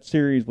assume that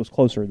series was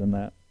closer than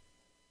that.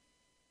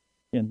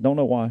 Yeah, don't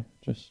know why.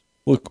 Just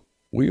look,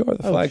 we are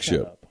the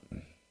flagship. Shut up.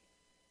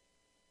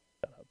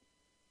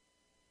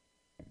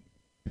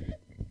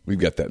 We've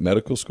got that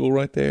medical school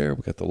right there.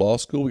 We got the law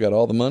school. We got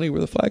all the money. We're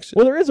the flagship.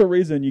 Well, there is a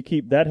reason you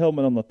keep that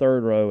helmet on the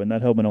 3rd row and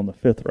that helmet on the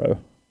 5th row.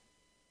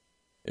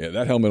 Yeah,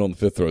 that helmet on the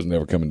 5th row is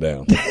never coming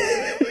down.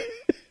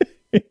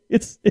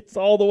 It's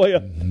all the way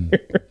up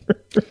there.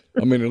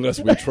 I mean, unless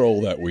we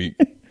troll that week.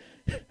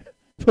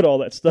 Put all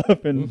that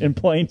stuff in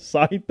plain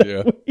sight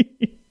that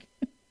week.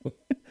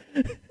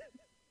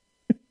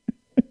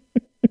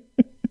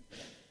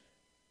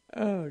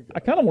 I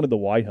kind of wanted the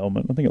white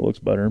helmet. I think it looks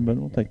better, but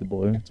I'll take the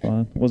blue. It's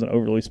fine. I wasn't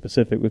overly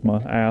specific with my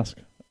ask.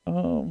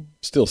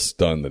 Still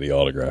stunned that he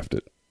autographed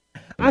it.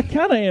 I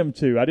kind of am,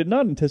 too. I did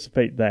not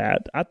anticipate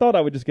that. I thought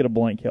I would just get a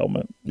blank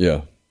helmet.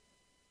 Yeah.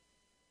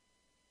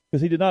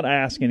 Because he did not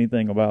ask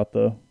anything about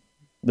the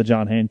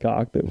John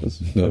Hancock that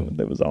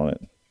was on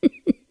it.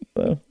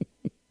 So.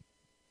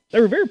 They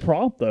were very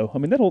prompt, though. I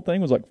mean, that whole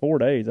thing was like 4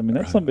 days. I mean,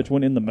 that's something which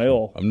went in the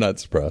mail. I'm not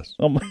surprised.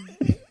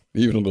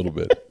 Even a little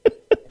bit.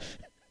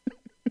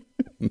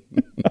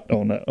 I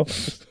don't know.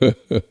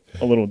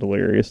 A little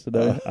delirious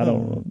today. I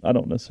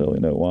don't necessarily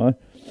know why.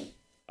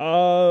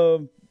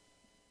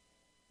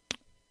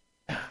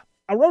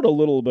 I wrote a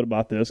little bit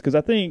about this because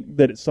I think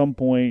that at some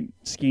point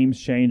schemes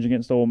change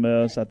against Ole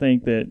Miss. I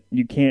think that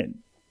you can't.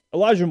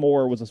 Elijah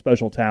Moore was a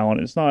special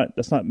talent.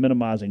 That's not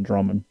minimizing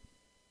Drummond,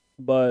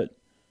 but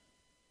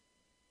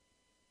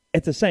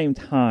at the same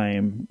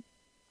time,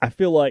 I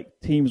feel like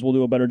teams will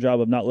do a better job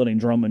of not letting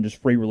Drummond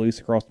just free release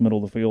across the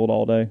middle of the field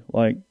all day,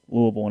 like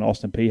Louisville and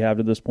Austin Peay have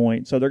to this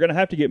point. So they're going to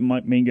have to get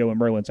Mingo and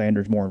Braylon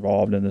Sanders more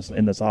involved in this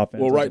offense.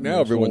 Well, right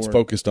now everyone's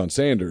focused on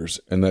Sanders,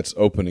 and that's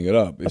opening it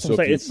up. That's what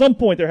I'm saying. At some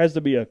point, there has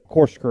to be a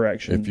course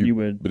correction. If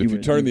you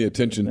turn the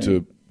attention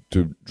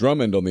to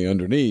Drummond on the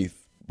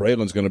underneath,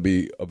 Braylon's going to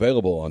be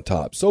available on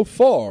top. So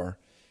far,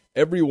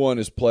 everyone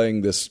is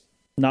playing this.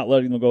 Not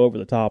letting them go over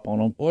the top on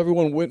them. Well,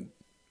 everyone went.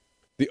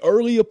 The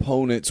early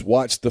opponents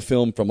watched the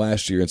film from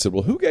last year and said,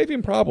 well, who gave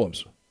him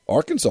problems?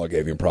 Arkansas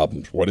gave him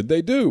problems. What did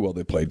they do? Well,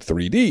 they played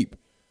 3 deep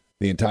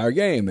the entire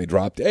game. They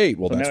dropped 8.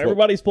 Well, now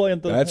everybody's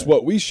playing. That's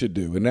what we should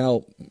do. And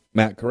now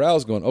Matt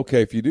Corral's going,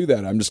 okay, if you do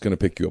that, I'm just going to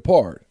pick you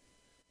apart.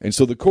 And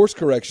so the course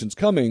correction's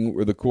coming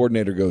where the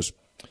coordinator goes,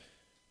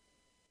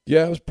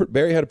 yeah,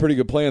 Barry had a pretty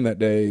good plan that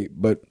day,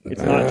 but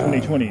it's not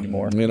 2020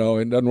 anymore.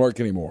 It doesn't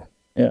work anymore.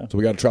 Yeah. So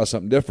we got to try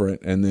something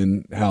different. And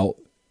then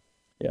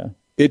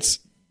it's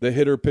the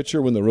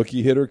hitter-pitcher when the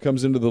rookie hitter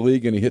comes into the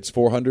league and he hits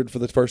 400 for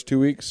the first 2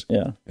 weeks.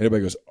 Yeah. And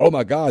everybody goes, oh,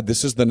 my God,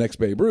 this is the next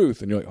Babe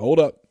Ruth. And you're like, hold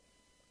up.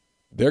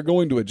 They're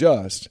going to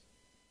adjust.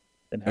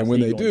 And when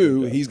they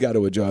do, he's got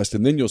to adjust,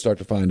 and then you'll start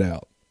to find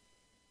out.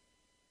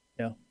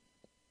 Yeah.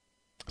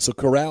 So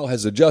Corral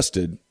has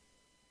adjusted,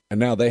 and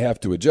now they have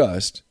to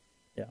adjust.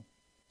 Yeah.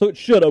 So it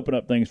should open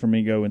up things for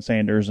Mingo and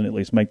Sanders and at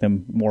least make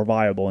them more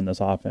viable in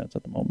this offense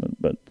at the moment.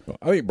 But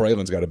I think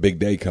Braylon's got a big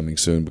day coming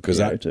soon because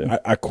yeah,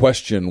 I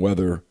question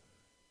whether –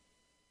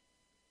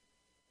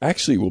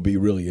 actually, it will be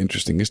really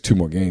interesting. There's 2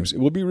 more games. It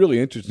will be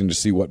really interesting to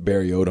see what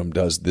Barry Odom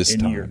does this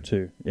time. In year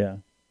 2, yeah.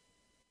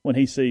 When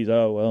he sees,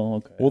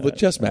 okay. Well, the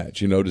chess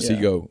match, does he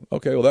go,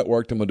 okay, well, that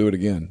worked, I'm going to do it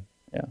again?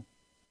 Yeah.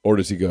 Or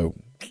does he go,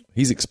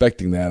 he's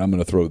expecting that, I'm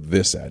going to throw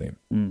this at him?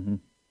 Mm-hmm.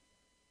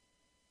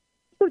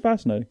 It's pretty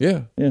fascinating.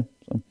 Yeah. Yeah.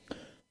 So,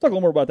 talk a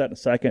little more about that in a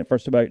second.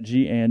 First, about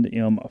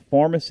G&M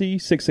Pharmacy,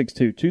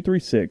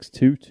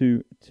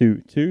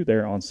 662-236-2222.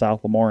 They're on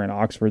South Lamar in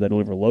Oxford. They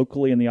deliver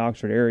locally in the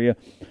Oxford area.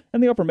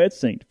 And they offer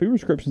MedSync, 2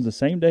 prescriptions the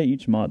same day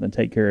each month and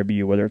take care of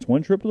you, whether it's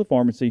one trip to the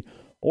pharmacy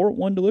or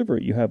one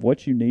delivery. You have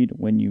what you need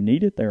when you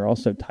need it. There are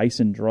also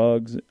Tyson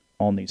Drugs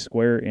on the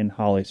Square in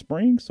Holly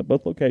Springs. So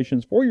both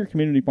locations for your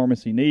community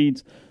pharmacy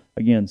needs.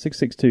 Again,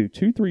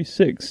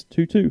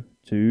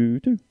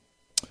 662-236-2222.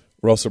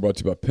 We're also brought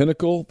to you by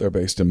Pinnacle. They're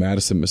based in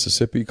Madison,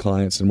 Mississippi.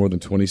 Clients in more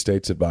than 20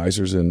 states,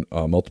 advisors in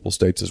multiple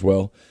states as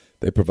well.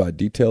 They provide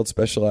detailed,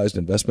 specialized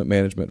investment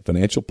management,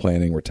 financial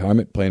planning,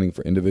 retirement planning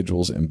for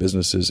individuals and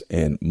businesses,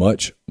 and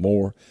much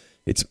more.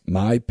 It's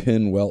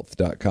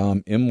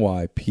mypinnwealth.com,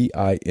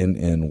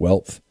 MYPINN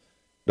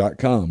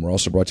wealth.com. We're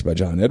also brought to you by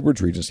John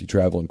Edwards, Regency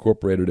Travel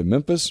Incorporated in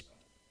Memphis.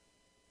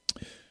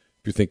 If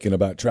you're thinking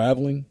about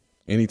traveling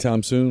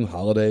anytime soon,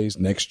 holidays,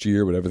 next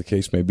year, whatever the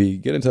case may be,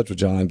 get in touch with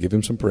John, give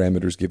him some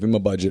parameters, give him a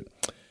budget.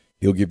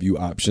 He'll give you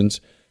options.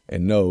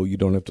 And no, you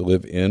don't have to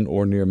live in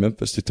or near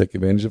Memphis to take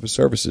advantage of his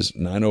services.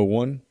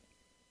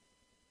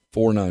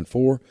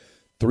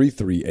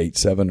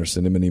 901-494-3387 or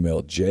send him an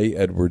email,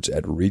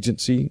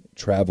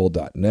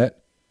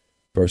 jedwards@regencytravel.net.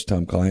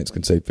 First-time clients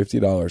can save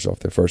 $50 off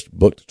their first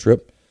booked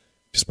trip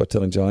just by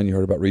telling John you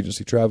heard about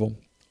Regency Travel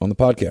on the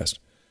podcast.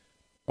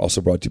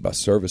 Also brought to you by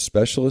Service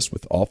Specialists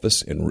with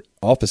offices, in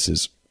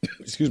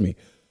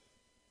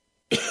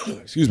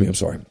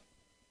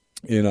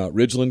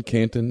Ridgeland,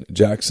 Canton,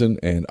 Jackson,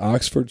 and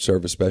Oxford.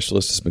 Service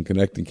Specialists has been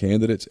connecting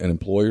candidates and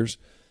employers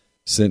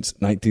since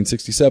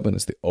 1967.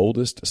 It's the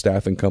oldest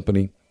staffing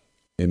company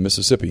in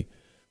Mississippi.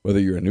 Whether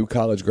you're a new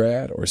college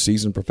grad or a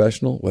seasoned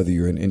professional, whether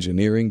you're in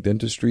engineering,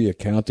 dentistry,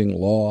 accounting,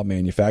 law,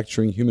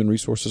 manufacturing, human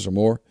resources, or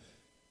more,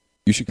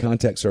 you should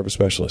contact Service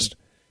Specialist.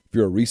 If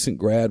you're a recent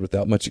grad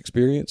without much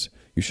experience,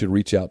 you should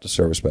reach out to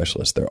Service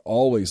Specialist. They're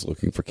always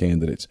looking for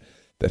candidates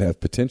that have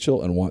potential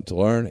and want to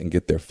learn and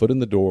get their foot in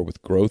the door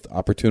with growth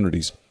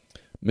opportunities.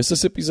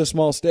 Mississippi's a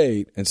small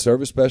state, and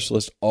Service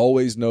Specialist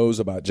always knows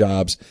about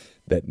jobs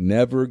that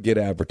never get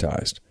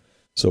advertised.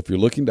 So if you're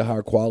looking to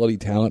hire quality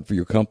talent for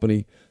your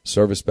company,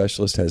 Service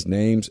Specialist has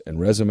names and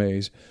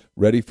resumes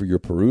ready for your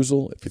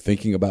perusal. If you're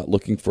thinking about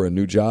looking for a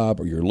new job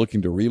or you're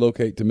looking to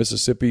relocate to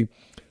Mississippi,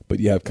 but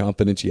you have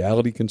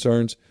confidentiality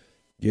concerns,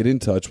 get in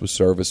touch with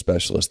Service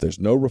Specialist. There's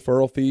no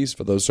referral fees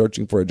for those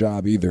searching for a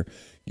job either.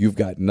 You've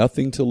got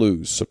nothing to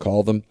lose, so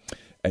call them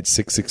at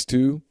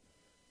 662-832-5138,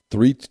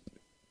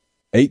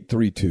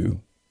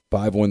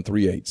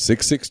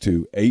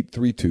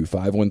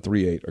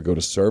 662-832-5138, or go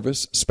to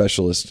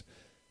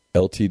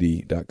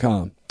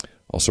servicespecialistltd.com.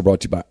 Also brought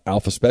to you by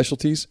Alpha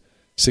Specialties,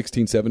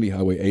 1670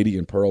 Highway 80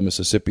 in Pearl,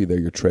 Mississippi. They're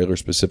your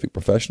trailer-specific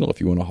professional.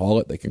 If you want to haul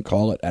it, they can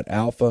call it at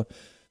Alpha.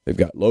 They've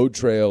got Load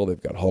Trail.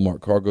 They've got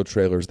Hallmark Cargo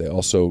trailers. They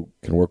also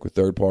can work with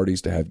third parties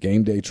to have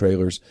game day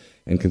trailers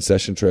and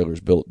concession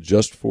trailers built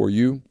just for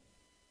you.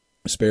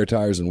 Spare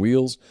tires and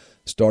wheels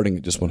starting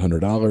at just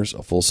 $100.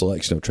 A full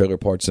selection of trailer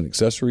parts and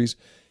accessories,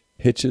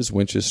 hitches,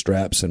 winches,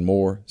 straps, and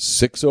more.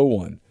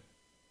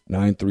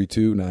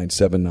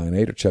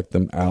 601-932-9798 or check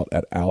them out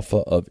at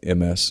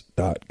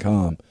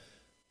alphaofms.com.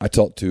 I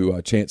talked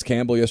to Chance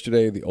Campbell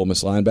yesterday, the Ole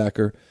Miss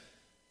linebacker,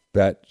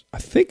 that I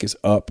think is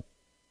up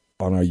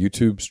on our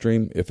YouTube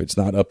stream. If it's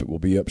not up, it will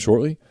be up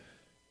shortly.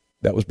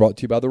 That was brought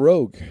to you by The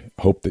Rogue.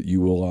 Hope that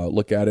you will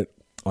look at it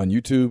on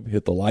YouTube,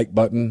 hit the like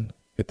button,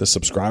 hit the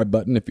subscribe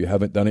button if you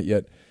haven't done it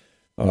yet.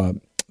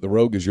 The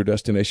Rogue is your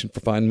destination for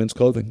fine men's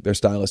clothing. Their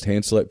stylist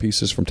hand-select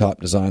pieces from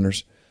top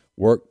designers.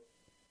 Work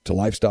to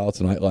lifestyle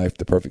to nightlife,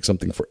 the perfect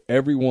something for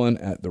everyone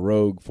at The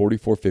Rogue,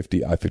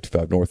 4450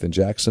 I-55 North in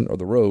Jackson, or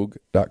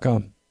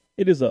therogue.com.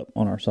 It is up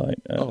on our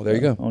site. There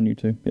you go. On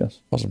YouTube,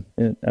 yes. Awesome.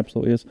 It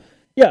absolutely is.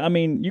 Yeah, I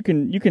mean, you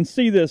can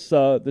see this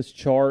this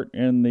chart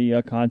in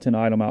the content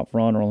item out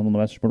front or on the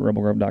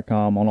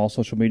messageboardrebelgrove.com on all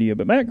social media.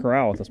 But Matt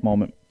Corral at this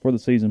moment for the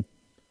season.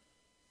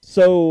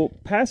 So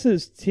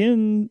passes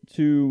 0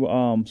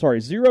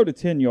 to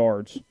 10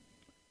 yards.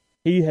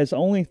 He has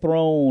only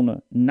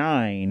thrown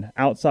 9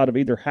 outside of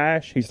either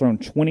hash. He's thrown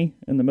 20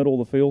 in the middle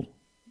of the field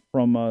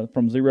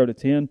from 0 to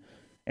 10,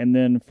 and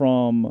then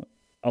from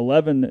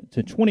 11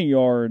 to 20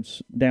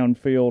 yards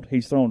downfield,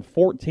 he's thrown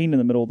 14 in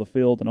the middle of the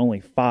field and only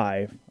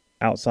 5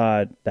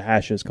 outside the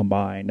hashes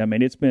combined. I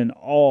mean, it's been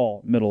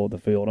all middle of the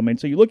field. I mean,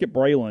 so you look at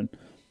Braylon,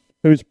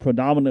 who's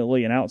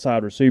predominantly an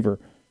outside receiver.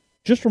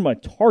 just from a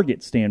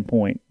target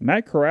standpoint,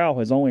 Matt Corral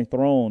has only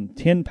thrown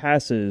 10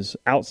 passes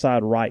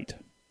outside right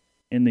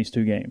in these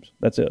 2 games.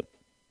 That's it.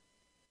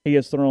 He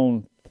has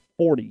thrown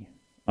 40.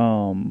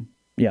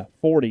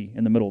 40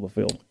 in the middle of the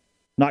field,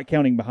 not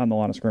counting behind the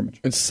line of scrimmage.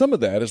 And some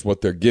of that is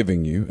what they're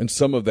giving you, and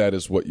some of that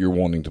is what you're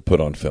wanting to put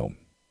on film.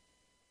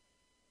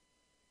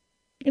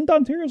 And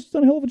Don Terio's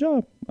done a hell of a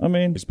job. I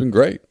mean, It's been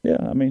great. yeah,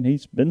 I mean,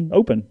 he's been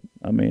open.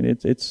 I mean,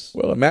 it's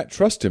Well, Matt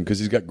trusts him because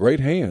he's got great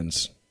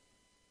hands.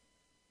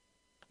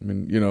 I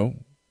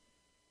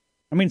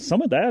mean,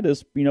 some of that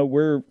is,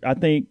 where I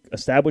think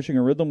establishing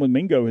a rhythm with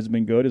Mingo has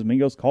been good, as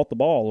Mingo's caught the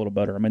ball a little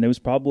better. I mean, it was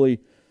probably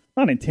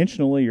not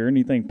intentionally or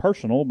anything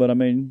personal, but,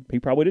 he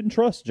probably didn't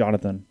trust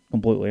Jonathan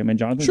completely. I mean,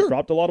 Jonathan's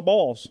dropped a lot of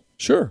balls.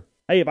 Sure.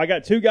 Hey, if I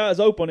got 2 guys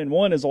open and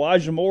one is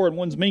Elijah Moore and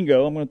one's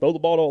Mingo, I'm going to throw the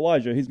ball to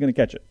Elijah. He's going to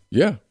catch it.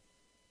 Yeah.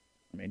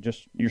 I mean,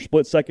 just your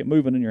split second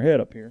moving in your head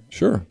up here.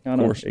 Sure. Of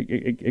course.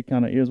 It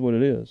kind of is what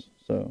it is.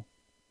 So,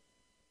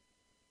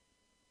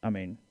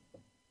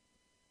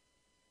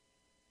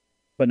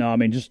 but no,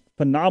 just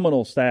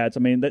phenomenal stats. I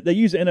mean, they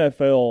use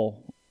NFL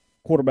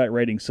quarterback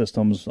rating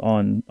systems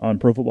on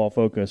Pro Football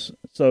Focus.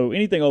 So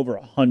anything over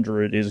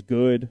 100 is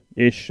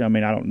good-ish. I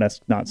mean,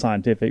 that's not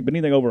scientific, but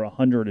anything over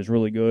 100 is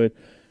really good.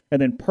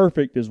 And then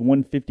perfect is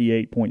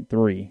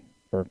 158.3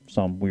 for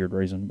some weird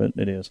reason, but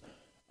it is.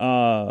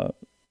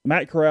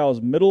 Matt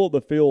Corral's middle of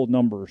the field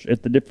numbers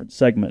at the different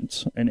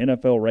segments and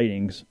NFL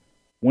ratings: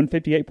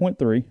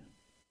 158.3,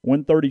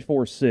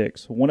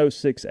 134.6,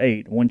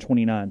 106.8,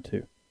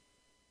 129.2.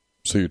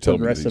 So you're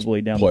telling me that Aggressively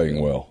he's down the playing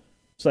field. well.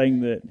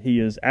 Saying that he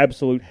is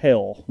absolute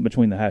hell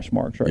between the hash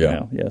marks right Yeah.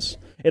 now. Yes.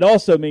 It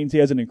also means he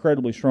has an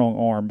incredibly strong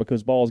arm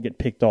because balls get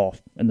picked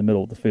off in the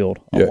middle of the field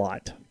a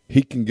lot.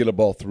 He can get a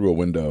ball through a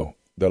window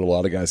that a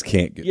lot of guys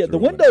can't get Yeah, through the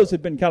a window. windows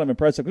have been kind of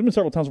impressive. There's been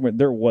several times where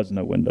there was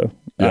no window.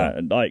 Yeah.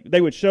 Like they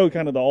would show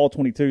kind of the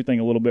all-22 thing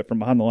a little bit from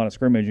behind the line of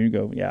scrimmage, and you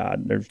go, yeah,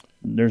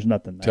 there's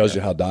nothing there. Tells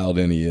you how dialed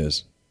in he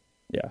is.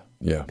 Yeah.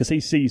 Yeah. Because he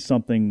sees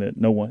something that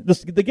no one.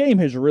 The game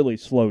has really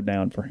slowed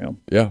down for him.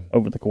 Yeah.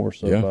 Over the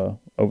course of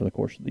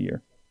the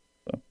year.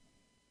 So.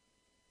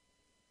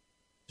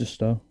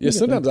 Just Yeah,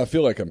 sometimes I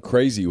feel like I'm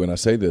crazy when I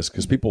say this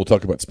because people will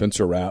talk about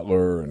Spencer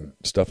Rattler and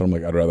stuff, and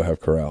I'm like, I'd rather have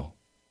Corral.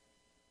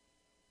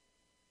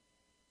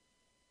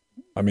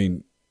 I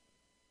mean,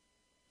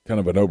 kind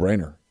of a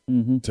no-brainer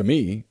to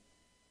me.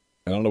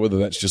 I don't know whether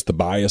that's just the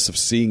bias of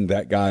seeing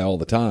that guy all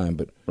the time,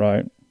 but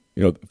right.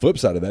 The flip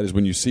side of that is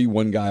when you see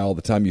one guy all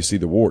the time, you see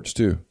the warts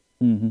too.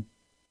 Mm-hmm.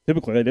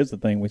 Typically, that is the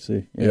thing we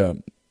see. Yeah.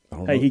 I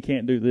don't Hey, know. he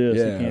can't do this.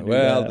 Yeah. He can't do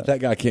Well, that. that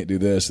guy can't do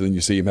this, and then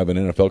you see him have an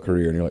NFL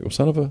career, and you're like, well,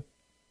 son of a.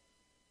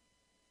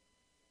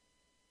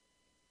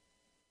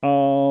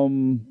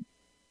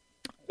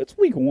 It's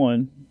week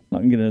 1. Not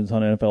going to get into a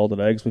ton of NFL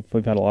today because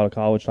we've had a lot of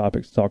college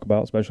topics to talk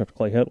about, especially after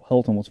Clay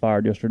Helton was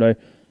fired yesterday.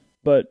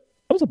 But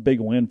that was a big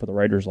win for the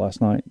Raiders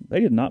last night. They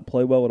did not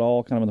play well at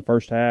all kind of in the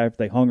first half.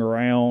 They hung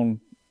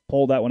around,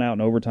 pulled that one out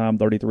in overtime,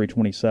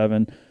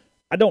 33-27.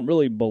 I don't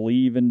really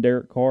believe in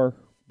Derek Carr,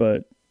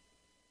 but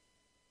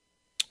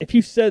if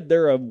you said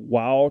they're a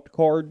wild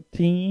card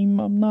team,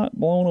 I'm not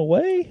blown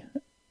away. I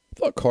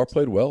thought Carr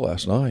played well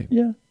last night.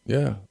 Yeah.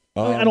 Yeah.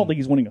 I don't think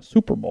he's winning a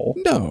Super Bowl.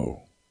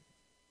 No.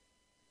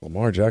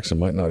 Lamar Jackson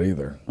might not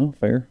either. Oh,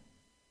 fair.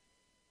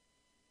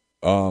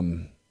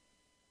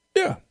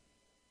 Yeah.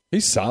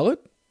 He's solid.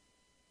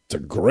 It's a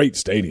great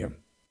stadium.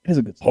 It's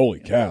a good Holy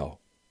cow.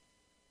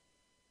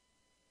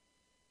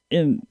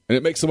 And And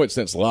it makes so much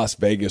sense. Las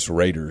Vegas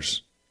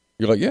Raiders.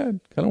 You're like, yeah,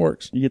 it kind of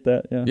works. you get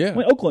that? Yeah. Yeah. I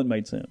mean, Oakland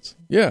made sense.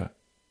 Yeah.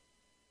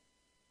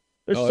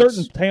 There's No,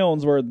 certain it's-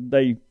 towns where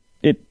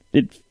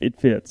it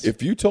fits.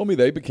 If you told me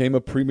they became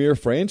a premier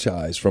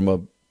franchise from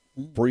a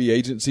free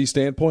agency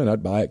standpoint,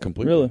 I'd buy it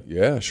completely. Really?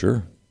 Yeah,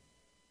 sure.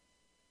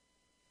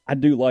 I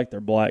do like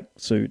their black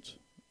suits.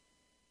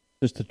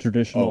 Just the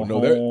traditional Oh, no,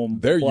 home,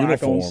 their black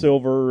uniform. on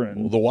silver,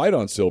 and Well, the white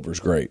on silver is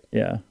great.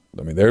 yeah.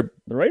 I mean, the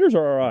The Raiders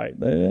are all right.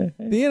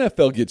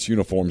 NFL gets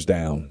uniforms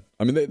down.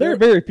 I mean, There are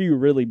very few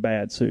really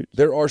bad suits.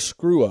 there are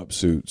screw up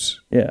suits,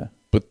 Yeah.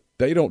 but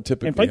they don't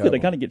typically. And frankly, have they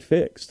them. kind of get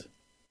fixed.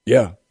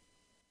 Yeah,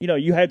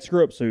 You had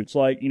screw-up suits.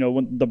 Like,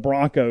 when the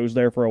Broncos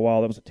there for a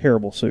while, that was a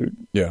terrible suit.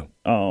 yeah.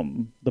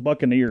 The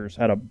Buccaneers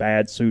had a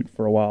bad suit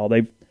for a while.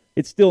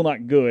 It's still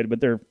not good,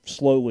 but they're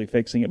slowly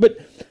fixing it. But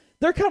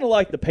they're kind of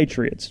like the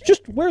Patriots.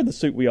 Just wear the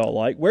suit we all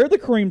like. Wear the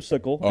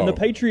creamsicle. And the Oh.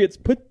 Patriots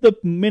put the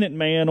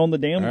Minuteman on the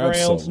damn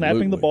ground,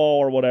 snapping the Absolutely. ball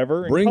or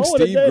whatever. And Bring call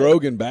it a Steve day.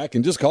 Grogan back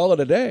and just call it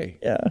a day.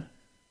 Yeah.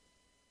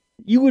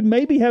 You would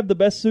maybe have the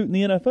best suit in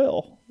the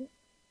NFL.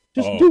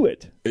 Just Oh. do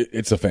it.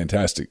 It's a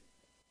fantastic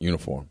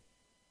uniform.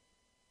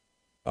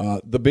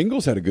 The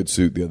Bengals had a good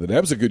suit the other day.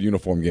 That was a good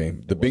uniform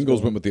game. The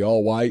Bengals went with the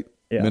all white.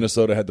 Yeah.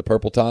 Minnesota had the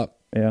purple top.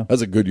 Yeah. That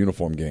was a good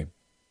uniform game.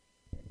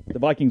 The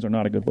Vikings are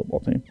not a good football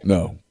team.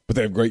 No, but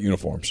they have great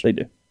uniforms. They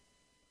do.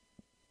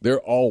 Their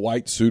all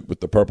white suit with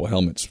the purple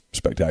helmet's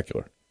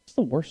spectacular. It's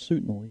the worst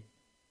suit in the league.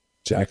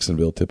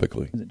 Jacksonville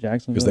typically. Is it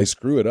Jacksonville? Because they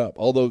screw it up.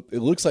 Although it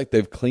looks like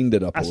they've cleaned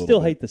it up a I little still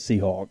bit. hate the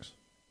Seahawks.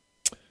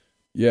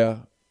 Yeah.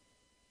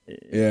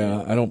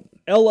 Yeah, I don't.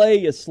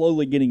 L.A. is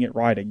slowly getting it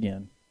right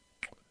again.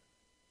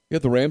 Yeah,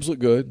 the Rams look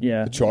good.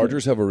 Yeah. The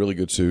Chargers have a really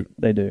good suit.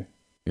 They do.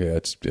 Yeah,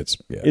 it's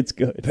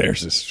good.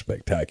 Theirs is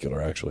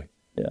spectacular, actually.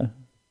 Yeah.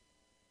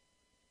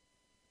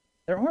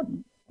 There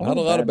aren't Not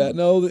a lot of bad.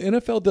 No, the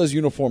NFL does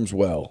uniforms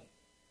well.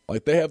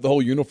 Like, they have the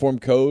whole uniform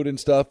code and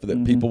stuff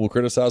that people will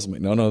criticize. I'm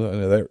like,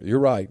 no, you're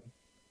right.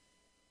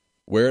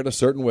 Wear it a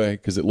certain way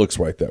because it looks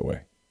right that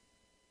way.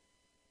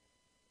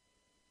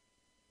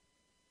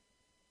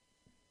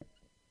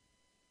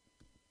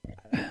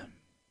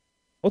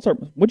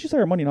 What'd you say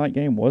our Monday night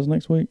game was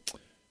next week?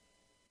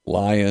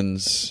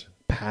 Lions.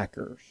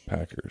 Packers.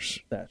 That's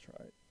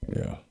right.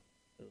 Yeah.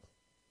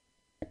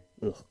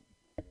 Ugh.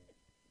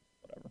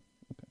 Whatever.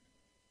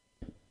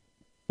 Okay.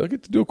 They'll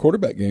get to do a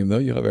quarterback game, though.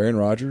 You'll have Aaron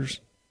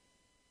Rodgers.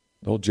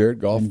 The whole Jared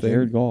Goff thing.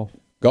 Jared Goff.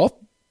 Goff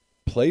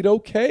played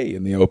okay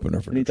in the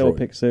opener for Did he Detroit. throw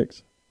a pick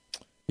six?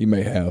 He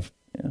may have.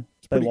 Yeah.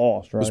 They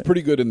lost, right? It was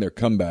pretty good in their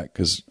comeback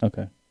because.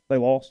 Okay. They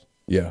lost?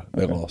 Yeah,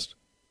 they lost.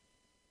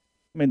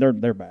 I mean,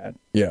 they're bad.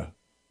 Yeah.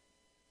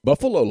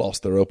 Buffalo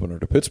lost their opener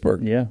to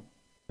Pittsburgh. Yeah.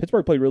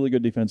 Pittsburgh played really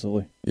good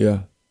defensively.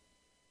 Yeah.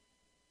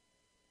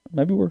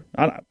 Maybe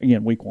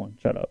again, week one.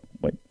 Shut up.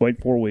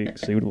 Wait 4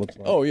 weeks, see what it looks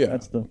like. Oh, yeah.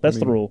 That's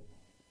the rule.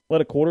 Let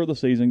a quarter of the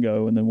season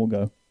go, and then we'll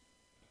go.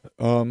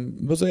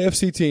 Those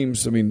AFC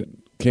teams, I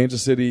mean,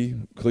 Kansas City,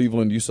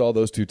 Cleveland, you saw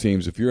those two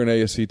teams. If you're an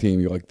AFC team,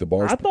 you like the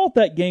bars. I thought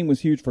that game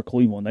was huge for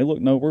Cleveland. They look,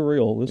 no, we're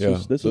real. This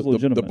is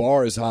legitimate. The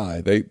bar is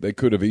high. They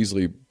could have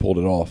easily pulled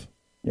it off.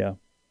 Yeah.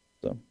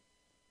 So,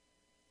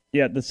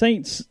 yeah, the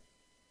Saints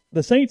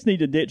need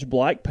to ditch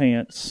black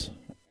pants,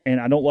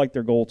 and I don't like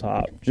their goal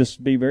top.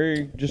 Just be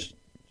very just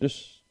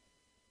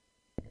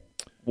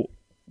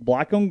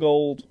black on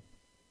gold,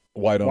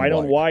 white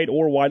on white,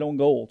 or white on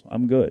gold.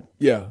 I'm good.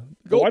 Yeah,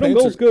 white on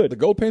gold's good. The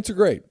gold pants are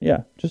great.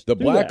 Yeah, just the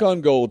black on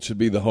gold should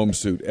be the home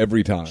suit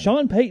every time.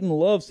 Sean Payton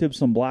loves him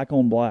some black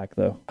on black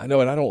though. I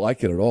know, and I don't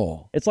like it at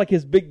all. It's like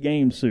his big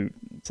game suit.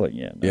 It's like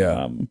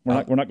we're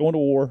not going to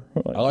war.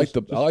 I like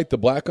the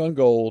black on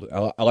gold.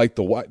 I like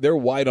the white. Their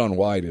white on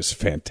white is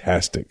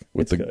fantastic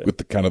with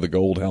the kind of the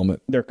gold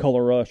helmet. Their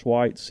color rush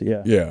whites.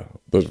 Yeah. Yeah,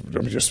 but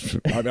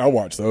I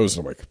watch those.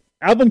 And I'm like,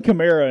 Alvin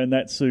Kamara in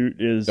that suit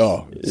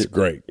it's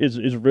great.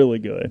 Is really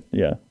good.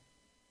 Yeah.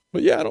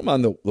 But yeah, I don't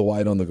mind the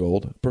white on the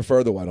gold.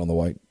 Prefer the white on the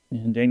white.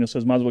 And Daniel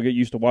says, might as well get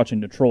used to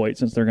watching Detroit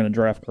since they're going to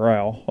draft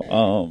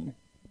Corral.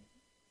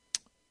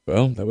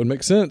 Well, that would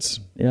make sense.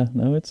 Yeah,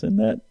 no, it's in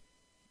that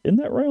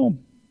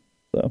realm.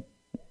 So,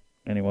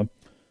 anyway.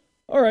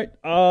 All right,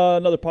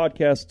 another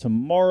podcast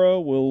tomorrow.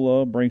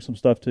 We'll bring some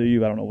stuff to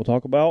you. I don't know what we'll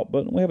talk about,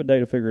 but we have a day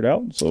to figure it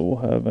out. So we'll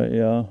have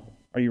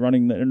are you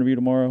running the interview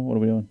tomorrow? What are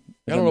we doing?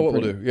 I don't know what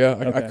we'll do. Yeah,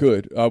 okay. I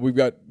could. We've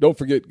got, don't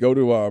forget, go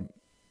to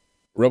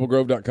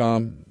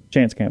rebelgrove.com.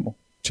 Chance Campbell.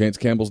 Chance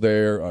Campbell's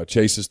there.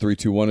 Chase's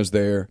 321 is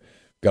there.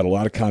 Got a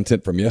lot of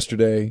content from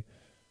yesterday.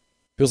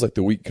 Feels like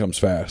the week comes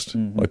fast.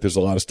 Mm-hmm. Like there's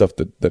a lot of stuff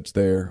that's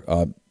there.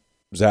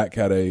 Zach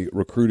had a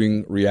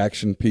recruiting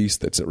reaction piece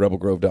that's at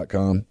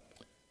rebelgrove.com.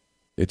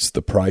 It's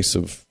the price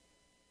of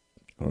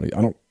I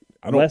don't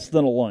less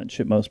than a lunch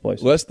at most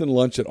places. Less than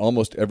lunch at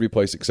almost every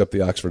place except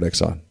the Oxford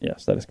Exxon.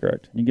 Yes, that is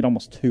correct. You get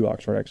almost 2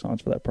 Oxford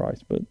Exxons for that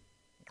price, but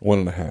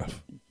 1.5.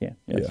 Yeah.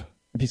 Yes. Yeah.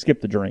 If you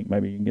skip the drink,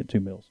 maybe you can get 2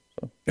 meals.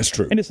 So. That's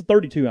true. And it's a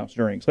 32-ounce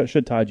drink, so it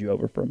should tide you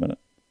over for a minute.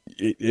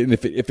 And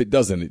if it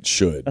doesn't, it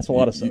should. That's a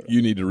lot of soda.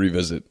 You need to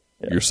revisit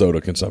your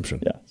soda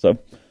consumption. Yeah. So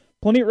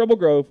plenty at Rebel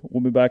Grove.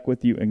 We'll be back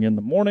with you again in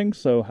the morning.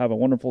 So have a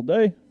wonderful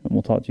day, and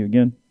we'll talk to you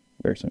again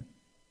very soon.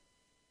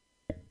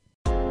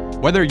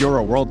 Whether you're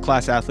a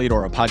world-class athlete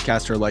or a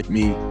podcaster like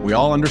me, we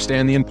all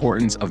understand the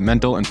importance of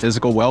mental and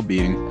physical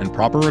well-being and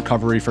proper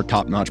recovery for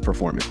top-notch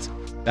performance.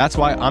 That's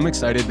why I'm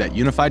excited that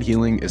Unified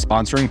Healing is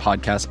sponsoring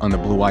podcasts on the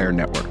Blue Wire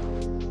Network.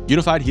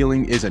 Unified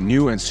Healing is a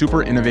new and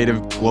super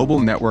innovative global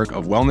network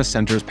of wellness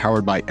centers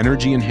powered by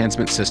Energy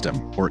Enhancement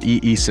System, or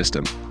EE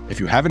System. If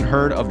you haven't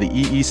heard of the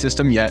EE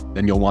System yet,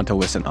 then you'll want to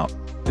listen up.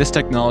 This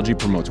technology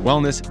promotes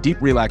wellness, deep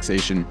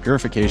relaxation,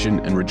 purification,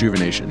 and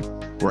rejuvenation.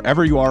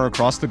 Wherever you are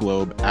across the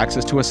globe,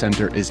 access to a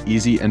center is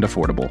easy and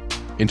affordable.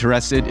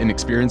 Interested in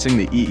experiencing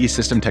the EE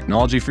System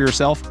technology for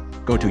yourself?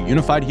 Go to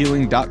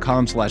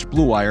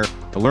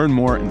unifiedhealing.com/bluewire to learn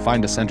more and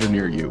find a center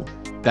near you.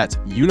 That's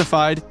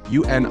unified,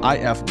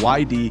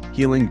 UNIFYD,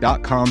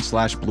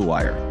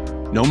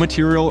 healing.com/bluewire. No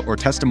material or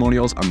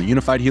testimonials on the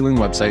Unified Healing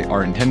website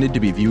are intended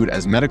to be viewed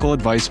as medical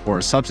advice or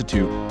a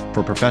substitute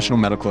for professional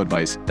medical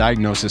advice,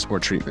 diagnosis, or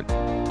treatment.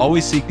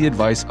 Always seek the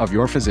advice of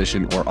your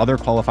physician or other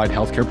qualified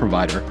healthcare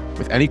provider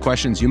with any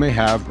questions you may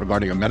have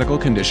regarding a medical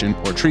condition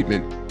or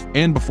treatment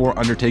and before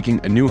undertaking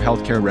a new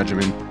healthcare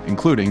regimen,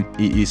 including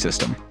EE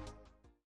System.